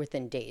from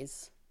within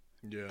days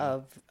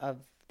of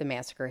the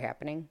massacre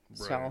happening.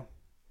 Right. So,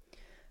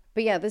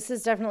 but yeah, this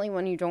is definitely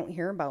one you don't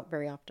hear about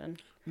very often.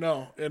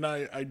 No, and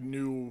I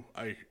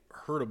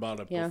heard about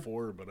it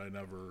before, but I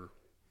never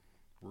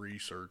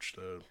researched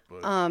it.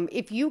 But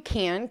If you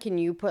can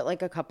you put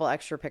like a couple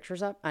extra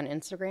pictures up on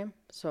Instagram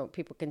so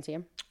people can see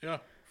them? yeah,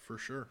 for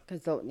sure.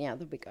 Because they'll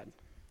be good.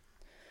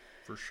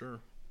 For sure.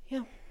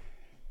 Yeah.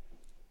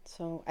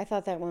 So I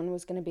thought that one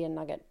was going to be a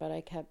nugget, but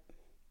I kept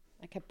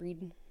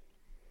reading.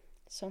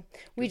 So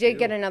we did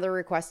get another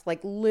request, like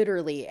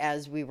literally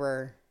as we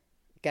were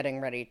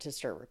getting ready to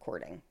start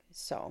recording.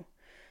 So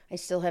I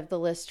still have the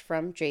list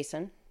from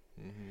Jason.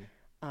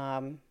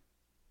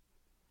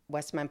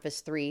 West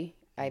Memphis 3,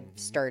 I've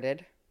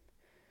started.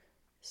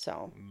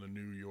 So And the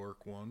New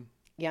York one.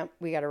 yep,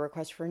 we got a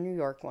request for a New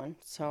York one.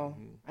 So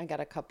I got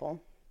a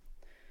couple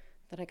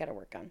that I got to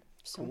work on.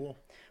 So Cool.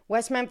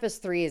 West Memphis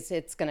 3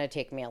 it's going to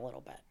take me a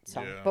little bit.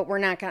 So, but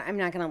I'm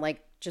not going to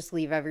like just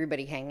leave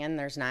everybody hanging.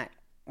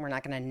 We're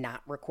not going to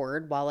not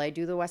record while I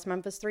do the West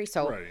Memphis 3.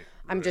 So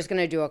I'm just going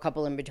to do a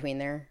couple in between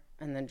there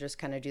and then just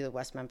kind of do the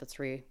West Memphis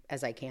 3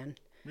 as I can.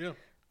 Yeah.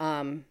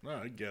 No,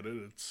 I get it.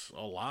 It's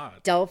a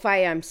lot.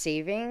 Delphi I'm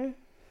saving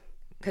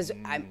because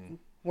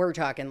we're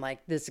talking like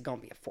this is going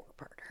to be a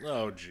 4-parter.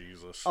 Oh,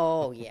 Jesus.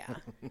 Oh, yeah.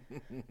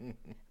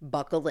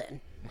 Buckle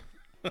in.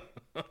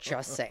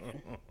 Just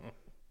saying.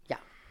 Yeah.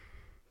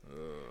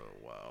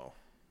 Wow.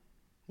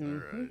 All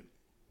right.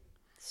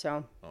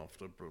 So, I'll have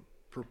to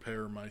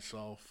prepare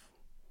myself.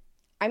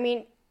 I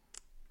mean,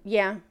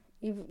 yeah,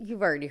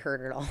 you've already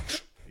heard it all.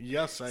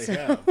 Yes, I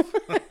have.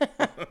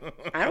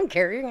 I don't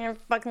care. You're going to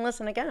fucking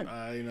listen again.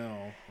 I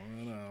know.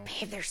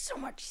 Babe, there's so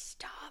much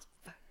stuff.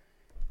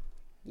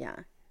 Yeah.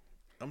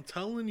 I'm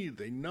telling you,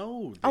 they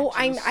know.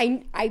 I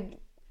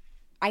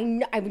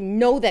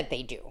know that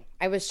they do.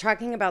 I was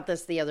talking about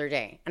this the other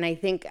day, and I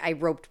think I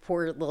roped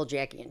poor little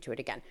Jackie into it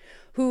again,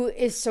 who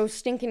is so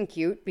stinking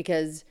cute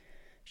because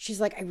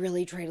she's like, I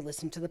really try to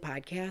listen to the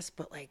podcast,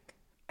 but like,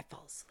 I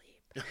fall asleep.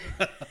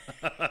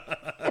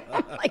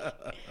 Like,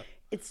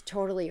 it's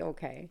totally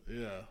okay.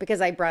 Yeah.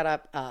 Because I brought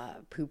up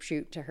Poop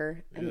Shoot to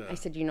her, and I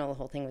said, you know the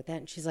whole thing with that?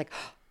 And she's like,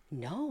 oh,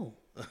 no.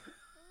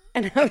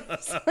 And I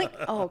was like,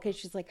 oh, okay.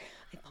 She's like,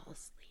 I fall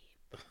asleep.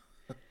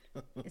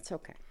 It's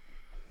okay.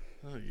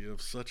 Oh, you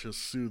have such a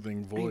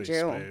soothing voice, I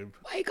do. babe.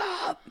 Wake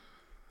up.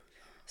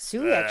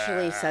 Sue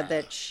actually said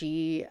that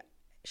she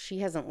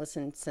hasn't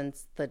listened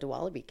since the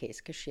Dualaby case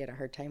because she had a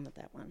hard time with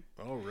that one.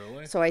 Oh,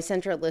 really? So I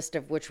sent her a list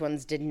of which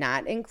ones did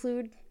not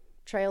include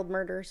child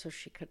murder so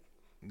she could.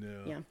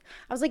 Yeah.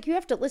 I was like, you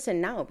have to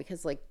listen now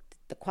because like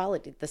the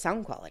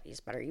sound quality is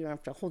better. You don't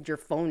have to hold your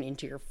phone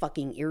into your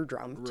fucking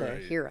eardrum to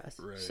hear us.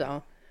 Right.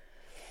 So,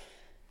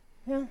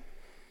 yeah.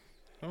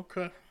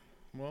 Okay.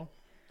 Well,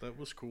 that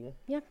was cool.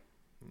 Yeah.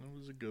 That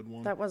was a good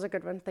one. That was a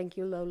good one. Thank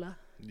you, Lola.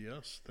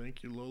 Yes,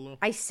 thank you, Lola.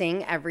 I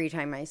sing every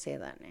time I say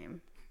that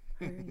name.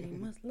 Her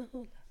name was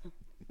Lola.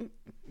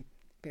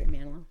 Barry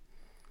Manilow.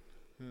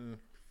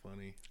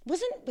 Funny.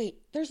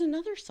 There's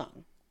another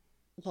song,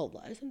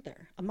 Lola, isn't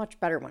there? A much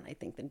better one, I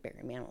think, than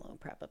Barry Manilow,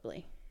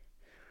 probably.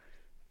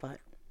 But.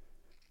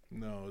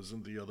 No,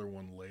 isn't the other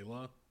one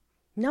Layla?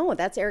 No,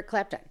 that's Eric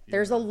Clapton.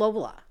 There's a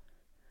Lola.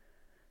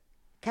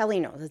 Kelly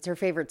knows. It's her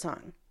favorite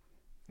song.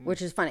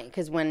 Which is funny,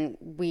 because when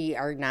we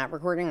are not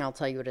recording, I'll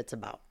tell you what it's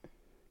about.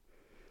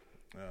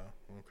 Oh,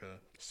 okay.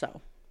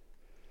 So,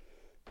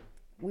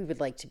 we would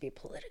like to be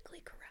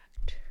politically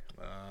correct.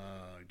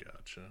 I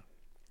gotcha.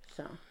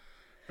 So.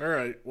 All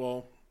right,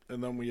 well,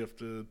 and then we have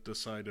to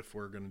decide if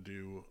we're going to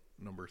do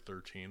number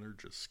 13 or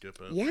just skip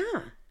it.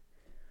 Yeah.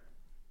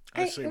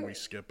 I say we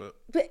skip it.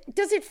 But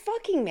does it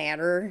fucking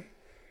matter?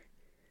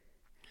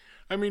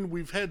 I mean,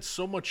 we've had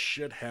so much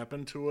shit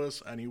happen to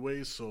us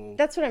anyway, so...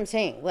 That's what I'm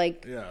saying.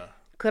 Like... Yeah.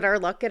 Could our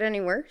luck get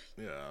any worse?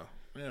 Yeah,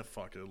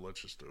 fuck it.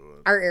 Let's just do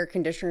it. Our air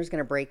conditioner is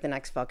going to break the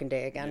next fucking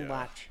day again. Yeah,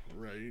 watch.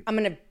 Right. I'm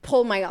going to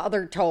pull my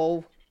other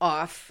toe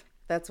off.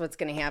 That's what's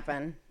going to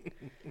happen.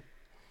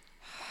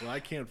 Well,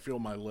 I can't feel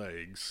my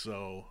legs,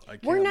 so I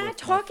can't. We're not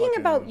talking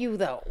about you,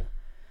 though.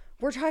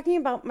 We're talking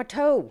about my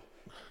toe.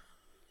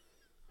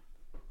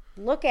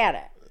 Look at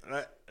it.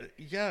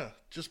 Yeah,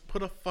 just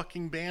put a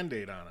fucking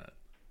Band-Aid on it.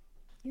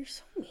 You're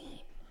so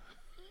mean.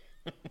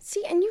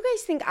 See, and you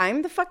guys think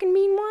I'm the fucking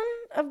mean one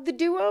of the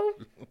duo?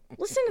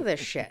 Listen to this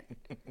shit.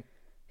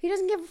 He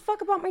doesn't give a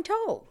fuck about my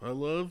toe. I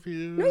love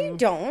you. No, you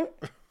don't.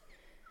 If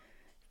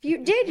you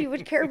did, you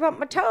would care about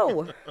my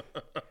toe.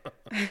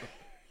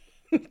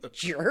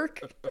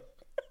 Jerk.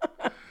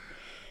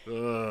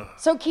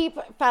 So keep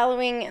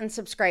following and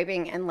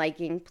subscribing and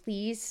liking,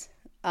 please.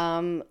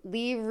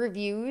 Leave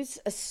reviews,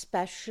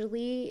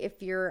 especially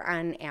if you're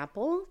on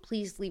Apple.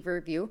 Please leave a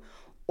review.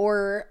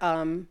 Or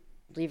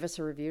leave us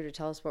a review to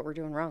tell us what we're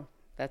doing wrong.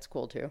 That's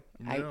cool, too.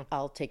 Yeah.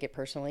 I'll take it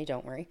personally.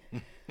 Don't worry.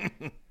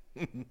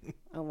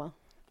 Oh, well.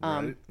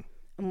 Right.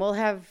 And we'll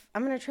have...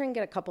 I'm going to try and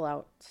get a couple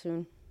out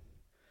soon.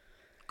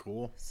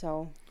 Cool.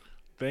 So...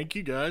 Thank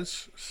you,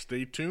 guys.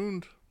 Stay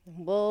tuned.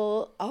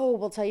 We'll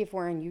tell you if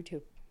we're on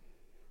YouTube.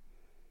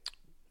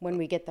 When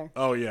we get there.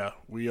 Oh, yeah.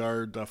 We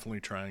are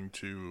definitely trying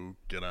to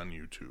get on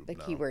YouTube The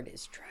now. Keyword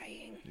is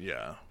trying.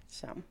 Yeah.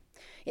 So...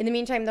 In the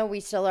meantime, though, we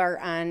still are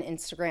on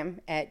Instagram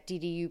at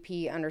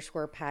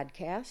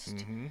DDUP_podcast.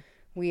 Mm-hmm.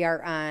 We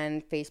are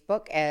on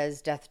Facebook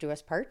as Death Do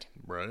Us Part.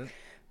 Right.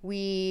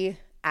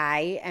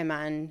 I am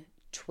on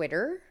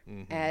Twitter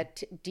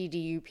at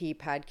DDUP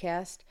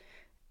Podcast.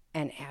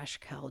 And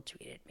Ashkel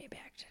tweeted me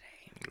back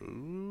today.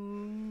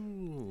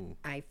 Ooh.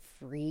 I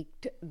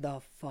freaked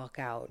the fuck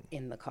out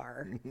in the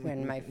car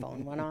when my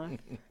phone went off.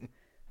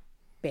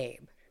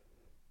 Babe.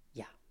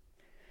 Yeah.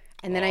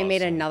 And then I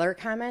made another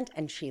comment,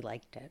 and she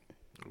liked it.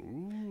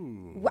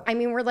 Ooh. I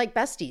mean, we're like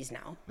besties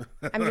now.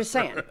 I'm just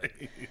saying.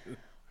 Right.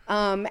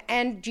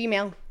 And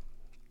Gmail,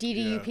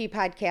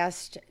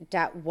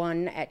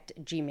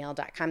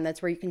 ddupodcast.1@gmail.com.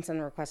 That's where you can send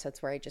the request.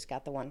 That's where I just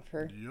got the one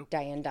for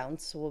Diane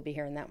Downs. So we'll be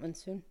hearing that one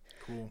soon.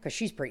 Cool. Because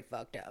she's pretty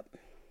fucked up.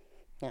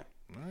 Yeah.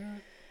 All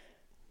right.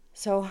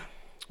 So.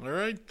 All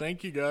right.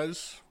 Thank you,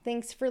 guys.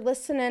 Thanks for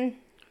listening.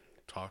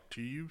 Talk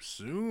to you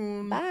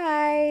soon.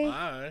 Bye.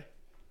 Bye.